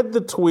read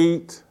the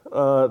tweet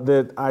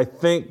that I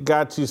think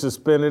got you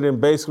suspended,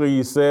 and basically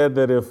you said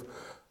that if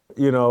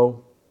you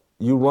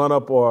run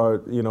up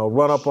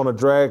on a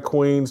drag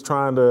queen's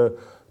trying to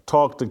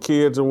talk to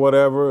kids or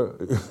whatever,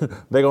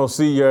 they're gonna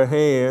see your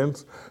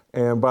hands,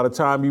 and by the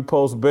time you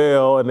post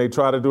bail and they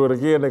try to do it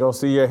again, they're gonna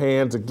see your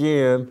hands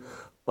again.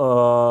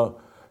 Am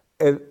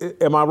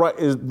I right?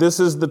 This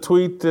is the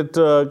tweet that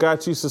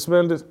got you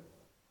suspended?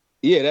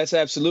 Yeah, that's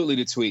absolutely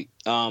the tweet.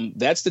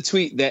 That's the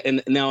tweet that,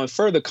 and now in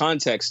further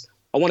context,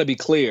 I want to be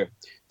clear.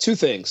 Two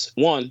things.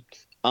 One,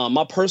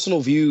 my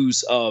personal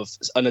views of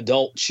an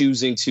adult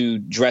choosing to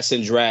dress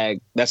in drag,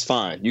 that's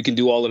fine. You can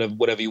do all of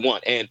whatever you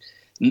want. And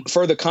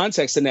further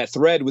context in that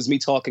thread was me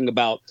talking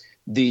about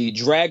the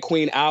drag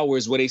queen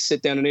hours where they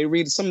sit down and they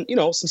read some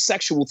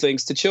sexual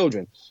things to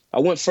children. I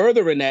went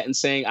further in that and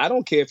saying, I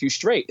don't care if you're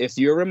straight. If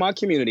you're in my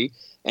community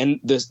and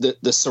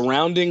the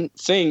surrounding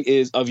thing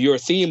is of your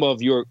theme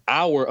of your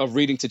hour of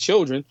reading to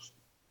children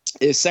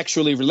is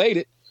sexually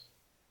related,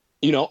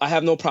 I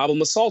have no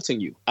problem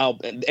assaulting you.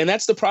 And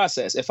that's the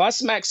process. If I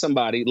smack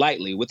somebody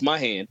lightly with my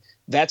hand,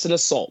 that's an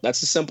assault.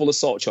 That's a simple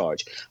assault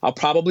charge. I'll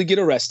probably get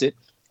arrested.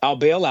 I'll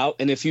bail out.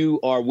 And if you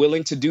are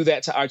willing to do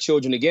that to our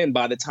children again,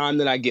 by the time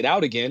that I get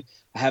out again,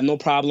 I have no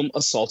problem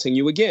assaulting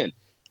you again.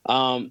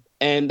 And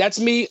that's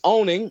me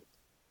owning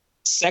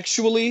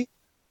sexually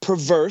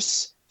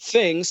perverse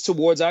things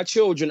towards our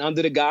children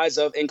under the guise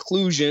of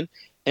inclusion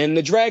and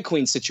the drag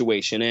queen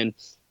situation. And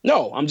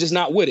no, I'm just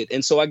not with it.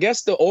 And so I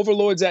guess the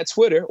overlords at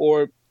Twitter,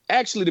 or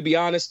actually, to be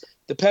honest,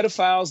 the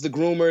pedophiles, the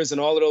groomers, and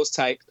all of those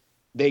type,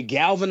 they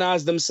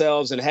galvanized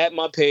themselves and had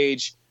my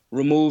page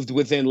removed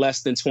within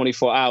less than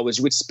 24 hours,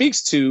 which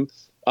speaks to,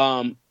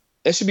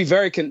 it should be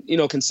very,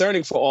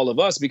 concerning for all of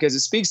us, because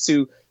it speaks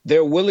to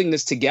their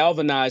willingness to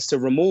galvanize, to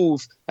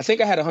remove, I think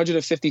I had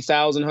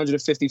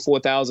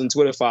 154,000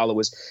 Twitter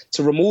followers,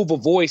 to remove a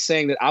voice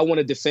saying that I want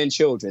to defend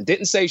children.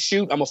 Didn't say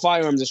shoot, I'm a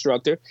firearms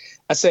instructor.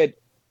 I said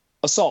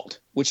assault,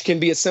 which can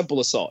be a simple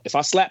assault. If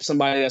I slap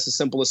somebody, that's a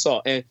simple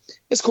assault. And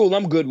it's cool,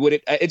 I'm good with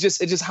it. It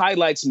just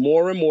highlights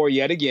more and more,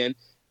 yet again,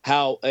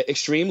 how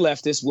extreme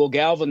leftists will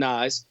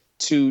galvanize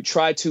to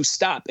try to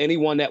stop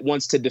anyone that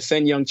wants to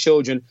defend young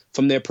children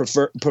from their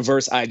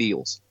perverse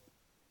ideals.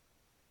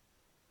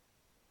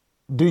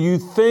 Do you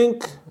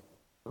think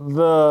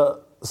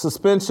the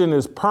suspension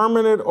is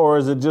permanent, or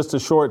is it just a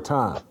short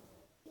time?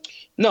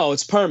 No,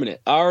 it's permanent.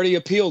 I already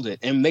appealed it.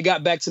 And they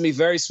got back to me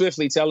very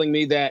swiftly telling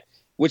me that,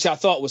 which I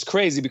thought was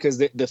crazy, because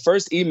the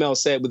first email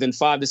said within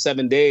 5 to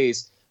 7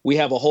 days, we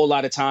have a whole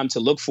lot of time to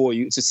look for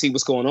you to see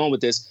what's going on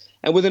with this.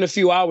 And within a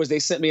few hours, they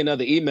sent me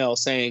another email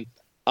saying,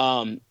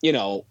 no,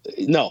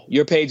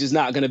 your page is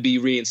not going to be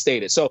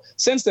reinstated. So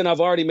since then,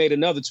 I've already made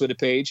another Twitter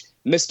page,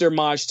 Mr.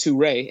 Maj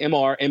Toure,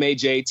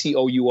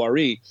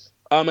 MrMajToure.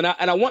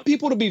 And I want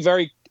people to be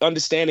very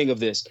understanding of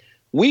this.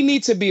 We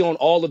need to be on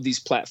all of these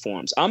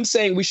platforms. I'm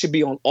saying we should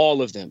be on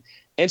all of them.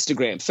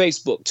 Instagram,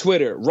 Facebook,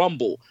 Twitter,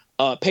 Rumble,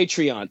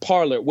 Patreon,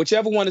 Parler,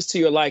 whichever one is to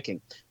your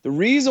liking. The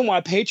reason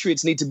why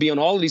patriots need to be on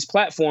all of these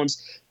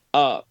platforms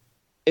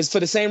is for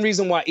the same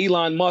reason why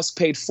Elon Musk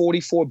paid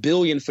 $44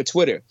 billion for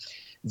Twitter.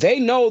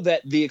 They know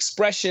that the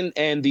expression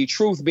and the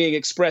truth being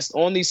expressed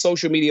on these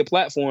social media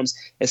platforms,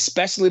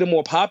 especially the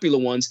more popular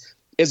ones,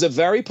 is a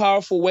very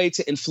powerful way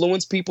to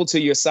influence people to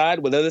your side,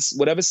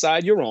 whatever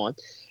side you're on.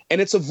 And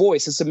it's a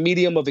voice. It's a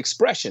medium of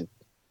expression.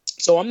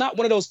 So I'm not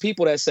one of those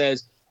people that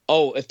says,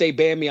 oh, if they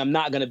ban me, I'm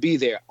not going to be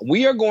there.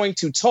 We are going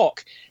to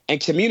talk and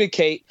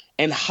communicate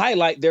and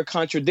highlight their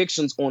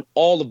contradictions on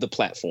all of the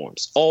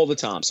platforms all the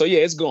time. So, yeah,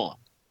 it's gone.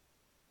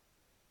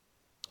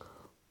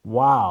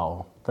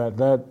 Wow.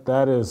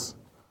 That is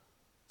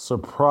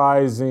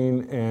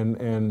surprising,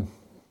 and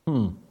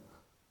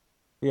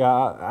yeah,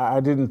 I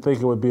didn't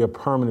think it would be a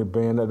permanent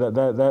ban.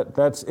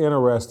 That's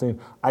interesting.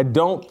 I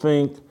don't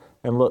think,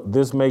 and look,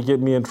 this may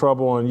get me in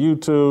trouble on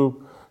YouTube.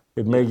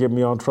 It may get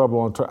me on trouble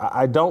on Twitter.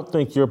 I don't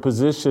think your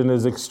position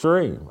is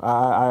extreme.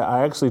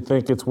 I actually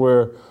think it's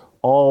where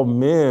all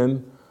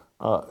men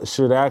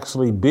should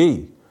actually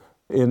be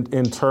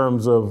in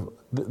terms of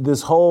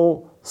this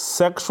whole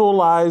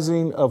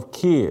sexualizing of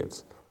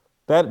kids.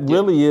 That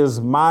really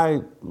is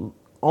my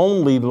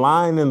only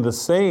line in the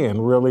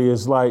sand, really,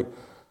 is like,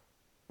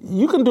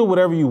 you can do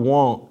whatever you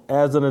want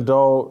as an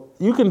adult.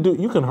 You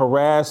can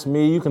harass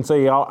me. You can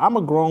say, I'm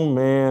a grown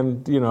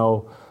man,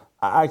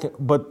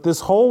 But this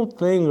whole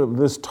thing of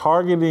this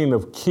targeting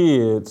of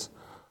kids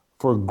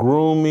for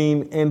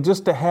grooming and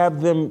just to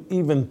have them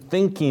even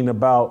thinking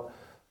about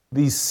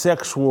these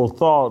sexual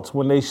thoughts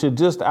when they should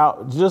just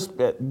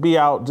be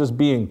out just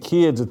being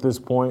kids at this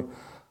point.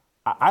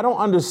 I don't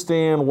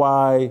understand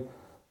why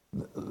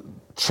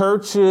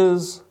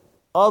churches,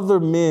 other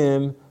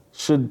men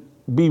should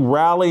be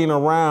rallying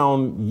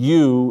around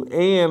you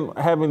and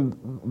having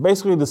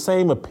basically the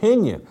same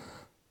opinion.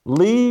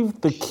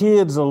 Leave the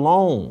kids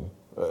alone.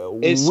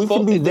 We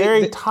can be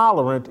very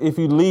tolerant if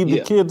you leave the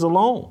kids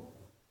alone.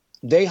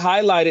 They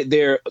highlighted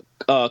their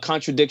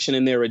contradiction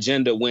in their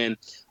agenda when,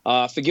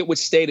 I forget which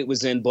state it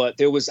was in, but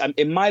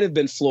it might have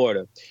been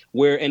Florida,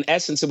 where in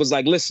essence it was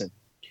like, listen,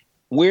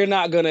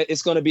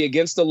 it's going to be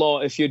against the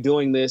law if you're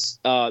doing this,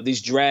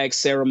 these drag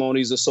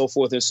ceremonies or so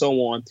forth and so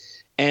on.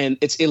 And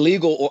it's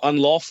illegal or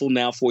unlawful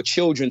now for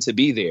children to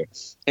be there.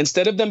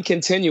 Instead of them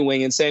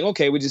continuing and saying,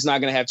 OK, we're just not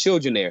going to have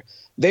children there,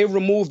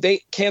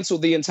 they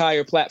canceled the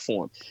entire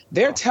platform.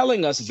 They're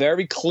telling us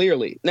very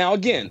clearly. Now,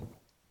 again,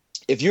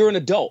 if you're an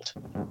adult,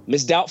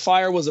 Miss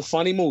Doubtfire was a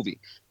funny movie,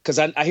 because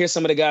I hear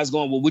some of the guys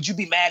going, well, would you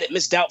be mad at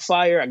Miss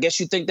Doubtfire? I guess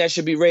you think that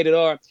should be rated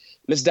R.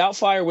 Miss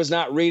Doubtfire was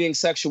not reading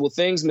sexual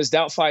things. Miss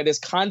Doubtfire, there's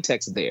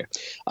context there.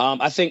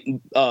 I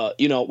think,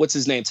 what's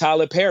his name?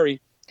 Tyler Perry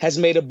has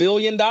made $1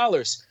 billion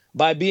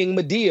by being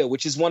Medea,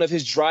 which is one of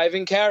his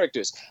driving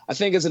characters. I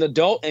think as an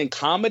adult and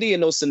comedy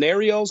in those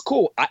scenarios,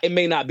 cool. It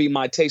may not be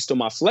my taste or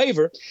my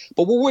flavor,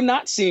 but what we're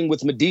not seeing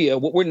with Medea,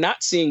 what we're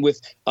not seeing with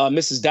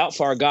Mrs.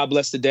 Doubtfire, God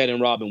bless the dead, and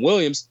Robin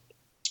Williams,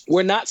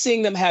 we're not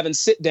seeing them having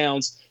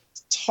sit-downs,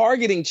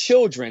 targeting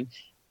children,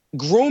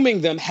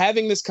 grooming them,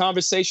 having this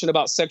conversation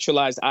about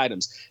sexualized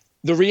items.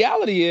 The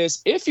reality is,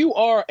 if you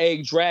are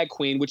a drag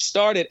queen, which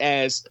started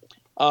as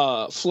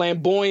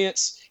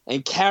flamboyance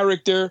and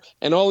character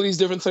and all these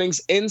different things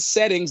in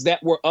settings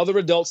that were other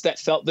adults that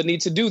felt the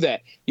need to do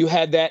that. You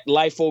had that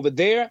life over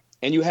there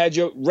and you had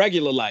your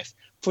regular life.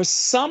 For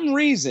some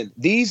reason,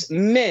 these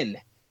men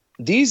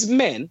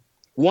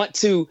want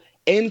to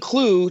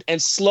include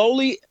and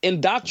slowly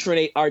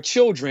indoctrinate our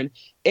children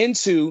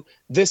into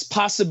this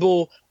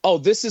possible,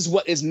 this is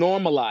what is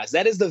normalized.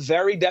 That is the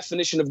very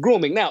definition of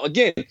grooming. Now,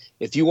 again,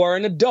 if you are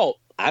an adult,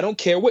 I don't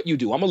care what you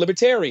do. I'm a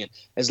libertarian.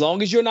 As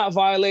long as you're not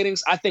violating,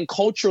 I think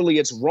culturally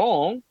it's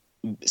wrong,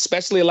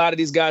 especially a lot of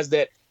these guys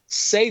that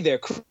say they're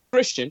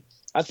Christian.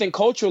 I think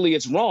culturally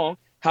it's wrong.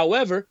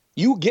 However,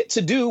 you get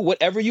to do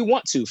whatever you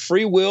want to.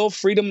 Free will,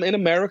 freedom in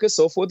America,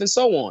 so forth and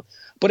so on.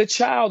 But a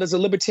child, as a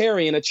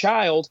libertarian, a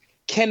child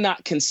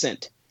cannot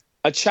consent.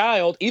 A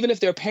child, even if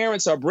their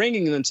parents are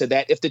bringing them to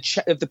that, if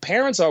the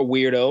parents are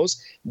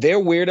weirdos, they're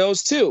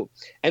weirdos too.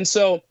 And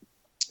so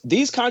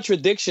these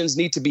contradictions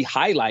need to be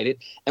highlighted,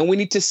 and we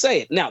need to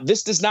say it. Now,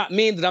 this does not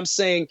mean that I'm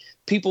saying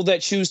people that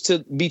choose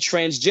to be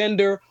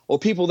transgender or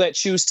people that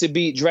choose to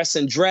be dress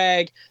and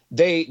drag,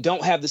 they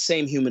don't have the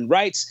same human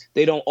rights.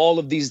 They don't all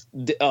of these,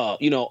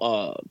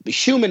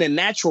 human and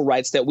natural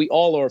rights that we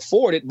all are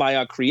afforded by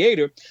our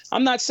creator.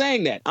 I'm not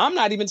saying that. I'm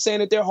not even saying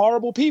that they're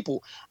horrible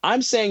people.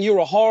 I'm saying you're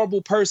a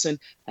horrible person,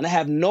 and I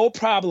have no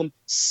problem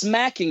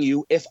smacking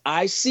you if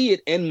I see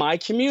it in my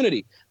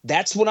community.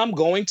 That's what I'm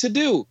going to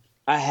do.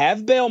 I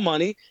have bail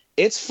money.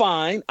 It's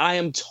fine. I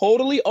am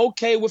totally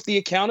okay with the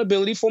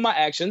accountability for my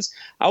actions.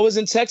 I was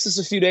in Texas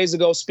a few days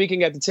ago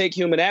speaking at the Take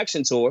Human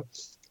Action tour,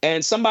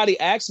 and somebody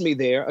asked me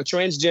there, a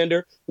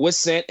transgender was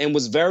sent and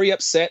was very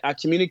upset. I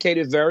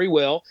communicated very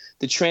well.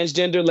 The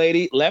transgender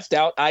lady left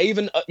out. I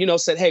even,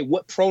 said, hey,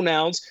 what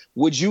pronouns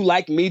would you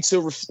like me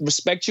to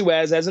respect you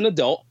as an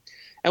adult?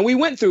 And we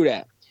went through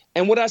that.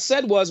 And what I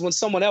said was, when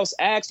someone else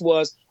asked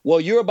was,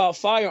 well, you're about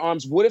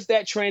firearms. What if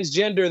that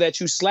transgender that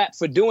you slapped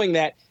for doing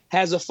that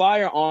has a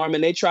firearm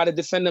and they try to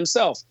defend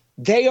themselves?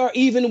 They are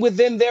even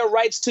within their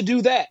rights to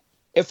do that.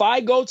 If I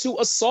go to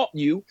assault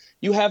you,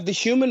 you have the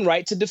human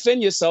right to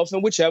defend yourself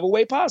in whichever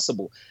way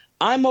possible.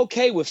 I'm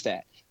okay with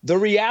that. The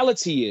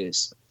reality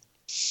is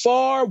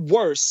far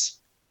worse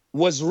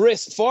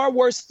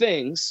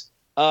things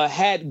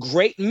had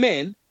great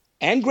men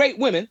and great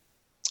women,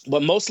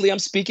 but mostly I'm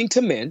speaking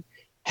to men,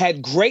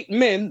 had great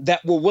men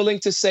that were willing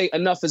to say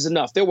enough is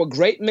enough. There were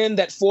great men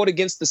that fought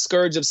against the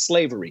scourge of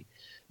slavery.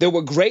 There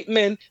were great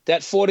men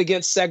that fought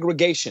against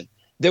segregation.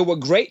 There were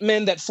great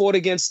men that fought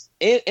against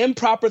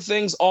improper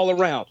things all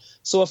around.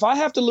 So if I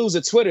have to lose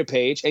a Twitter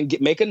page and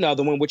make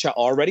another one, which I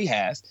already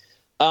have,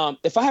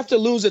 if I have to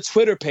lose a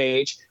Twitter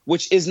page,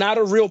 which is not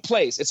a real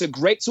place, it's a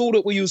great tool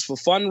that we use for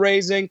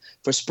fundraising,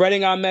 for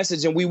spreading our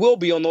message, and we will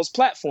be on those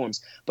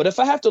platforms. But if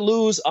I have to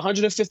lose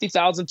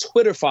 150,000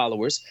 Twitter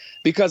followers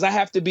because I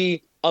have to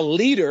be a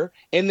leader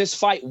in this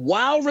fight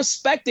while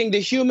respecting the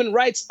human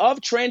rights of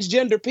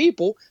transgender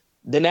people,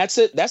 then that's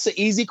an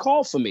easy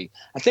call for me.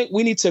 I think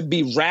we need to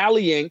be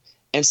rallying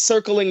and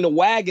circling the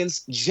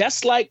wagons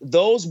just like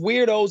those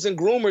weirdos and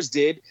groomers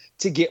did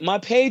to get my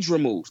page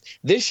removed.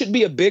 This should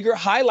be a bigger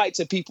highlight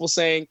to people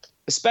saying,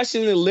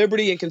 especially in the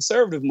liberty and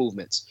conservative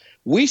movements,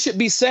 we should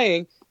be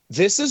saying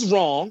this is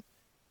wrong.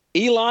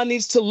 Elon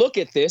needs to look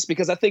at this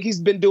because I think he's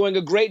been doing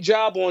a great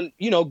job on,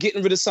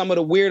 getting rid of some of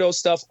the weirdo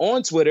stuff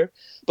on Twitter.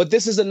 But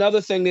this is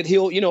another thing that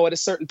he'll, at a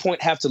certain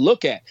point have to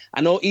look at.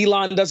 I know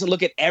Elon doesn't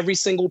look at every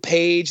single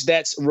page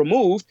that's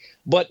removed,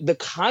 but the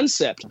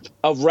concept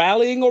of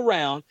rallying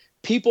around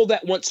people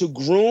that want to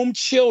groom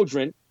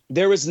children,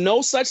 there is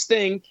no such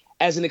thing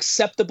as an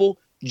acceptable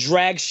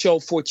drag show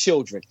for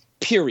children,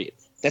 period.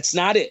 That's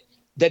not it.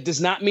 That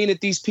does not mean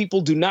that these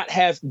people do not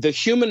have the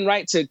human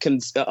right to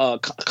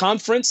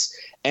conference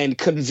and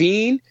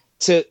convene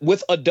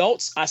with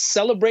adults. I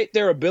celebrate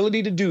their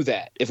ability to do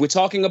that. If we're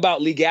talking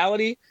about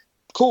legality,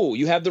 cool,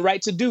 you have the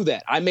right to do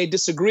that. I may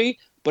disagree,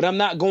 but I'm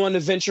not going to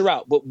venture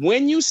out. But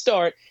when you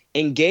start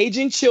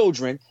engaging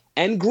children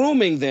and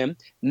grooming them,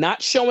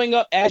 not showing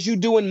up as you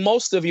do in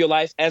most of your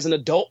life as an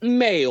adult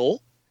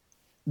male,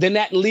 then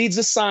that leads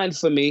a sign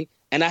for me,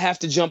 and I have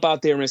to jump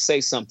out there and say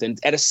something.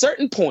 At a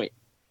certain point,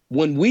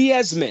 when we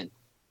as men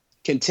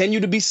continue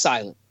to be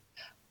silent,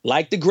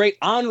 like the great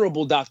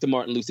honorable Dr.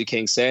 Martin Luther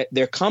King said,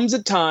 there comes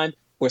a time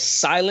where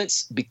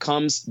silence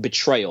becomes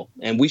betrayal,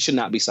 and we should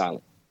not be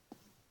silent.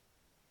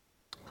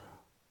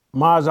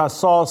 Maj, I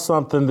saw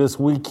something this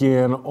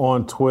weekend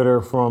on Twitter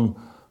from,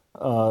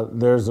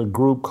 there's a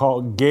group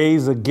called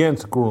Gays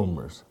Against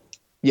Groomers.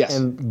 Yes.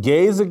 And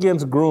Gays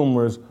Against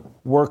Groomers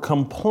were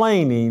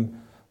complaining.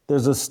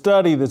 There's a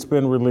study that's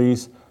been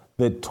released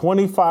that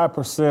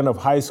 25% of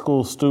high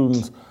school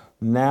students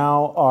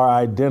now are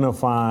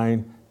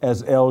identifying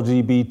as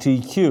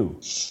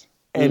LGBTQ.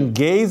 And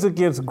Gays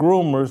Against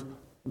Groomers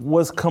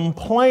was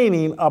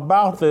complaining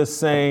about this,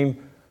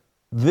 saying,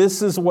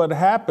 this is what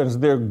happens.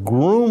 They're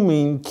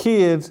grooming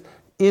kids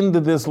into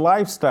this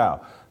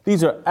lifestyle.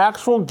 These are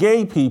actual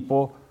gay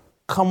people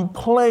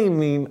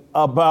complaining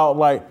about,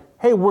 like,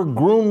 hey, we're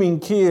grooming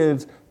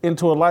kids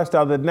into a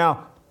lifestyle that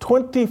now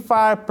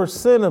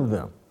 25% of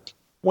them,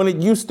 when it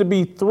used to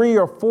be 3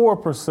 or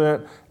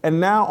 4%, and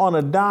now on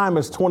a dime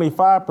it's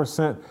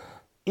 25%,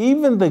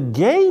 even the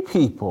gay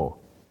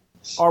people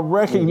are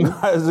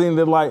recognizing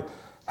that, like,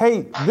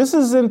 hey, this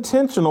is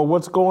intentional,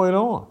 what's going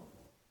on.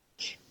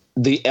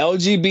 The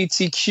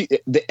LGBT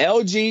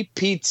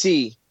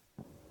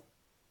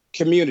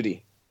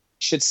community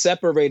should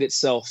separate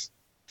itself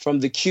from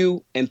the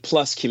Q and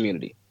plus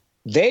community.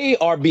 They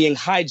are being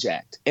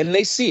hijacked, and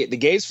they see it. The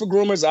Gays for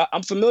Groomers,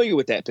 I'm familiar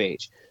with that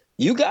page.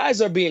 You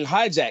guys are being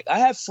hijacked. I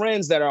have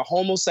friends that are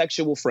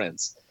homosexual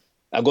friends.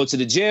 I go to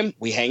the gym,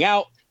 we hang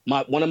out.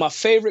 One of my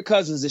favorite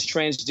cousins is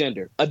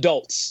transgender,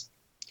 adults.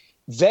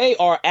 They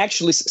are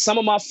actually, some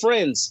of my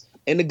friends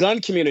in the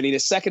gun community, the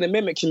Second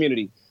Amendment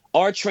community,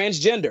 are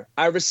transgender.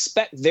 I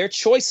respect their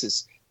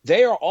choices.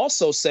 They are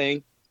also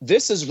saying,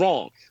 this is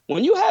wrong.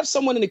 When you have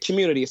someone in the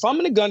community, if I'm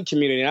in the gun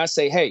community and I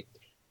say, hey,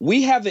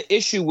 we have an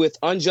issue with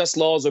unjust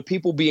laws or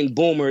people being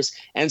boomers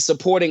and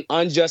supporting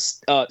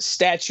unjust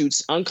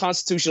statutes,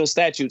 unconstitutional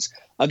statutes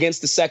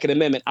against the Second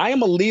Amendment. I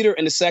am a leader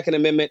in the Second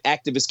Amendment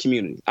activist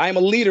community. I am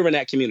a leader in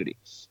that community.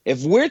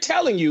 If we're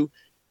telling you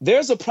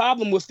there's a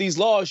problem with these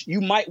laws, you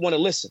might want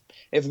to listen.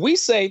 If we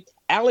say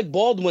Alec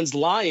Baldwin's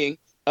lying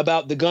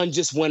about the gun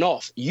just went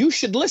off, you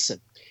should listen.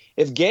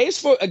 If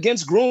Gays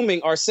Against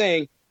Grooming are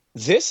saying,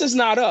 this is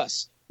not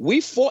us,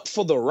 we fought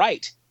for the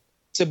right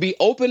to be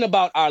open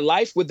about our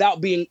life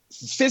without being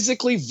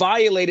physically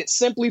violated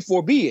simply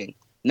for being.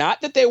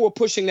 Not that they were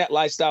pushing that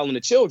lifestyle on the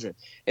children.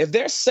 If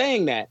they're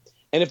saying that,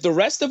 and if the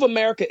rest of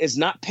America is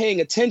not paying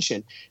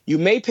attention, you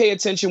may pay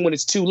attention when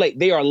it's too late.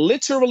 They are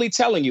literally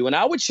telling you, and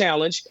I would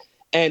challenge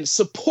and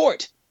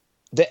support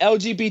the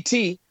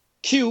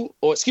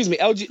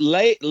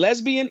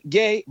lesbian,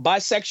 gay,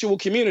 bisexual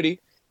community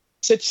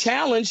to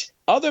challenge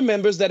other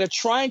members that are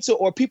trying to,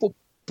 or people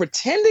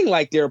pretending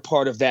like they're a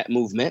part of that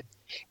movement,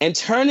 and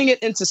turning it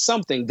into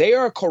something. They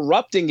are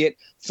corrupting it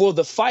for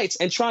the fights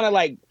and trying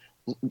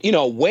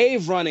to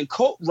wave run and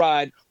coat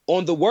ride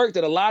on the work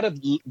that a lot of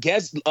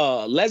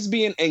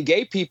lesbian and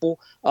gay people,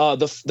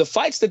 the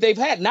fights that they've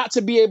had, not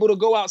to be able to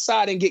go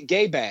outside and get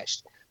gay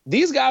bashed.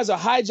 These guys are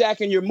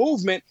hijacking your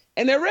movement,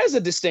 and there is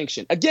a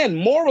distinction. Again,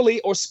 morally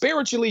or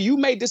spiritually, you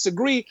may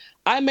disagree.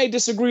 I may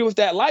disagree with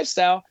that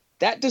lifestyle.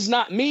 That does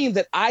not mean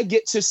that I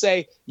get to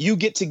say you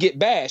get to get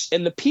bashed.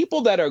 And the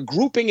people that are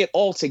grouping it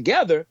all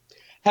together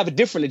have a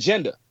different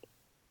agenda.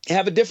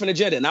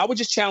 And I would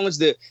just challenge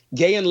the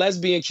gay and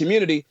lesbian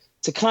community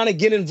to kind of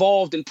get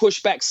involved and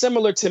push back,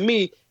 similar to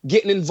me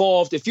getting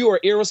involved. If you're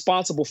an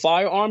irresponsible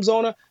firearms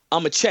owner,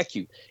 I'm going to check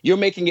you. You're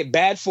making it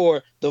bad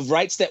for the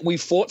rights that we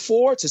fought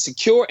for to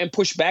secure and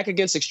push back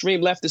against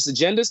extreme leftist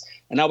agendas.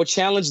 And I would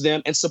challenge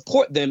them and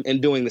support them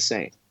in doing the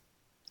same.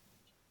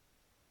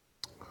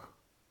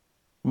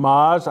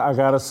 Maj, I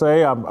got to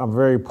say, I'm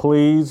very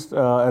pleased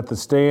at the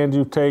stand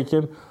you've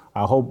taken.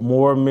 I hope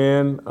more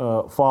men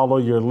follow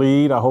your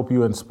lead. I hope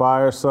you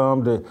inspire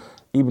some to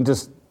even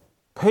just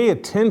pay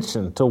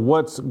attention to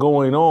what's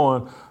going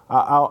on.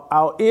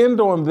 I'll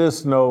end on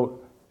this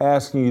note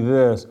asking you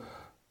this.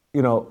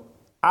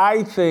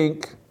 I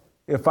think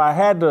if I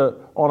had to,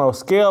 on a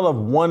scale of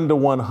 1 to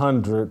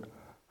 100,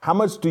 how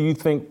much do you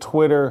think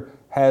Twitter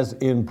has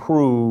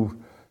improved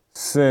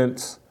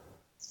since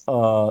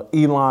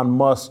Elon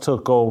Musk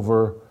took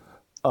over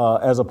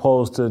as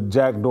opposed to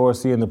Jack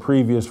Dorsey and the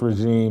previous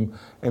regime.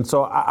 And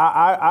so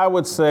I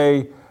would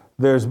say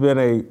there's been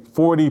a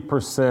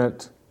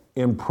 40%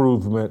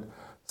 improvement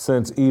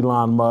since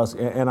Elon Musk,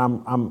 and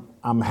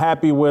I'm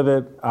happy with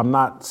it. I'm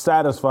not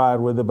satisfied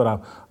with it,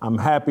 but I'm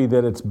happy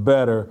that it's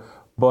better.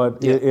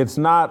 But it's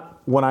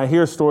not, when I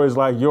hear stories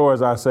like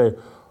yours, I say,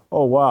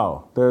 oh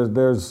wow,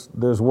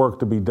 there's work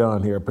to be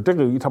done here.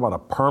 Particularly, you talk about a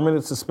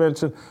permanent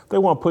suspension. They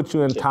want to put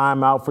you in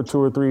timeout for 2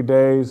 or 3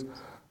 days.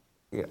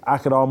 I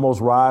could almost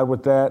ride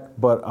with that,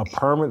 but a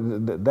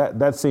permanent,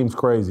 that seems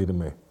crazy to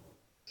me.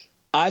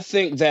 I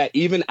think that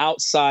even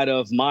outside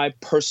of my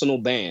personal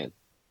ban,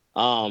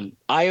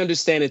 I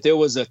understand that there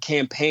was a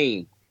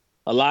campaign,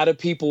 a lot of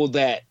people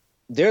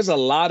there's a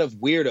lot of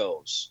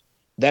weirdos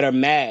that are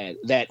mad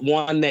that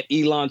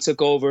Elon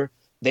took over.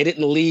 They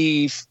didn't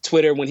leave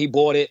Twitter when he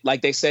bought it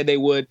like they said they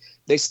would.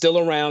 They still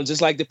around,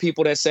 just like the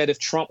people that said if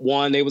Trump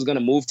won, they was going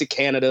to move to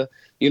Canada.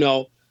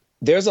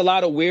 There's a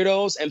lot of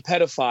weirdos and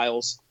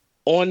pedophiles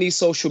on these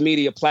social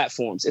media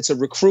platforms. It's a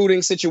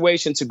recruiting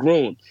situation to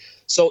groom.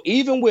 So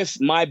even with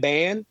my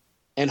ban,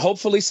 and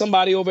hopefully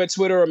somebody over at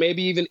Twitter or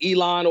maybe even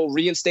Elon will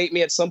reinstate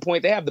me at some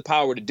point, they have the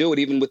power to do it,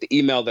 even with the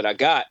email that I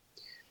got.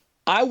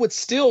 I would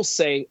still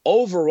say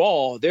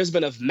overall, there's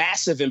been a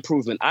massive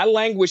improvement. I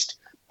languished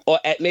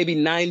at maybe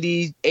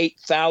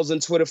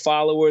 98,000 Twitter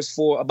followers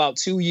for about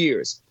 2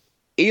 years.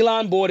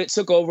 Elon bought it,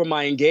 took over,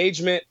 my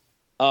engagement,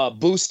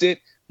 boosted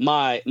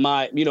my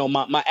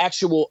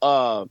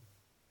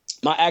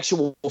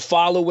actual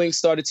following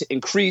started to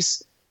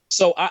increase.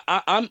 So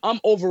I'm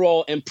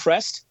overall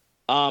impressed.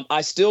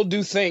 I still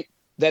do think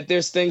that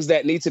there's things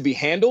that need to be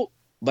handled,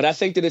 but I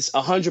think that it's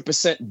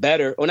 100%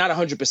 better, or not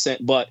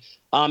 100%, but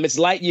it's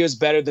light years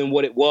better than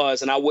what it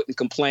was, and I wouldn't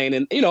complain.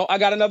 And, I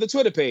got another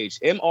Twitter page,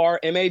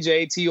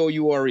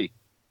 MRMAJTOURE.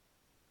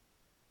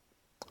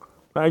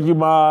 Thank you,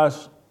 Maj.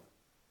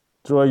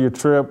 Enjoy your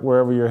trip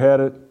wherever you're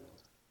headed.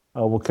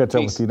 We'll catch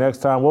up with you next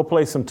time. We'll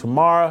play some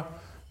tomorrow,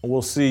 and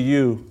we'll see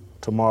you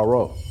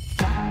tomorrow.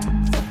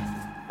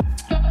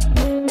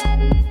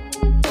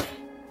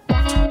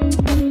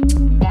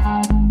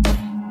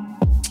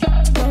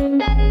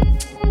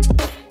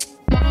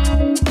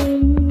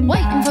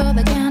 Waiting for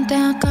the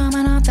countdown,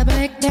 coming off the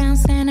breakdown,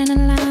 standing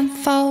in line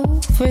for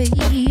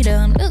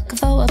freedom. Looking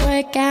for a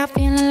breakout,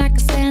 feeling like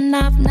a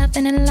standoff,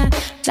 nothing in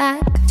life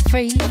like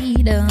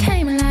freedom.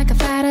 Came in like a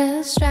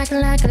fighter,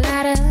 striking like a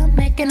ladder,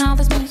 making all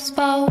these moves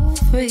for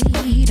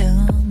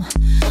freedom.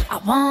 I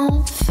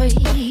want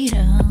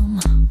freedom.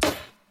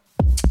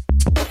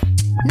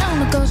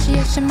 No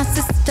negotiation, my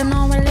sister,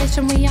 no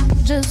relation. We all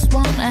just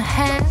wanna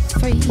have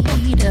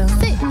freedom.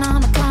 Sitting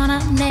on the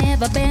corner,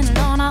 never been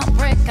alone. I'm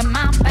breaking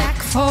my back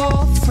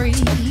for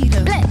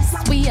freedom.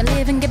 Blessed, we are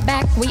living, get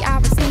back. We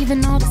are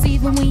receiving, all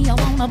deceiving. We all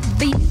wanna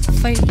be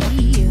free.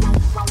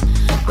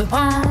 We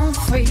want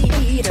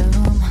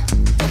freedom.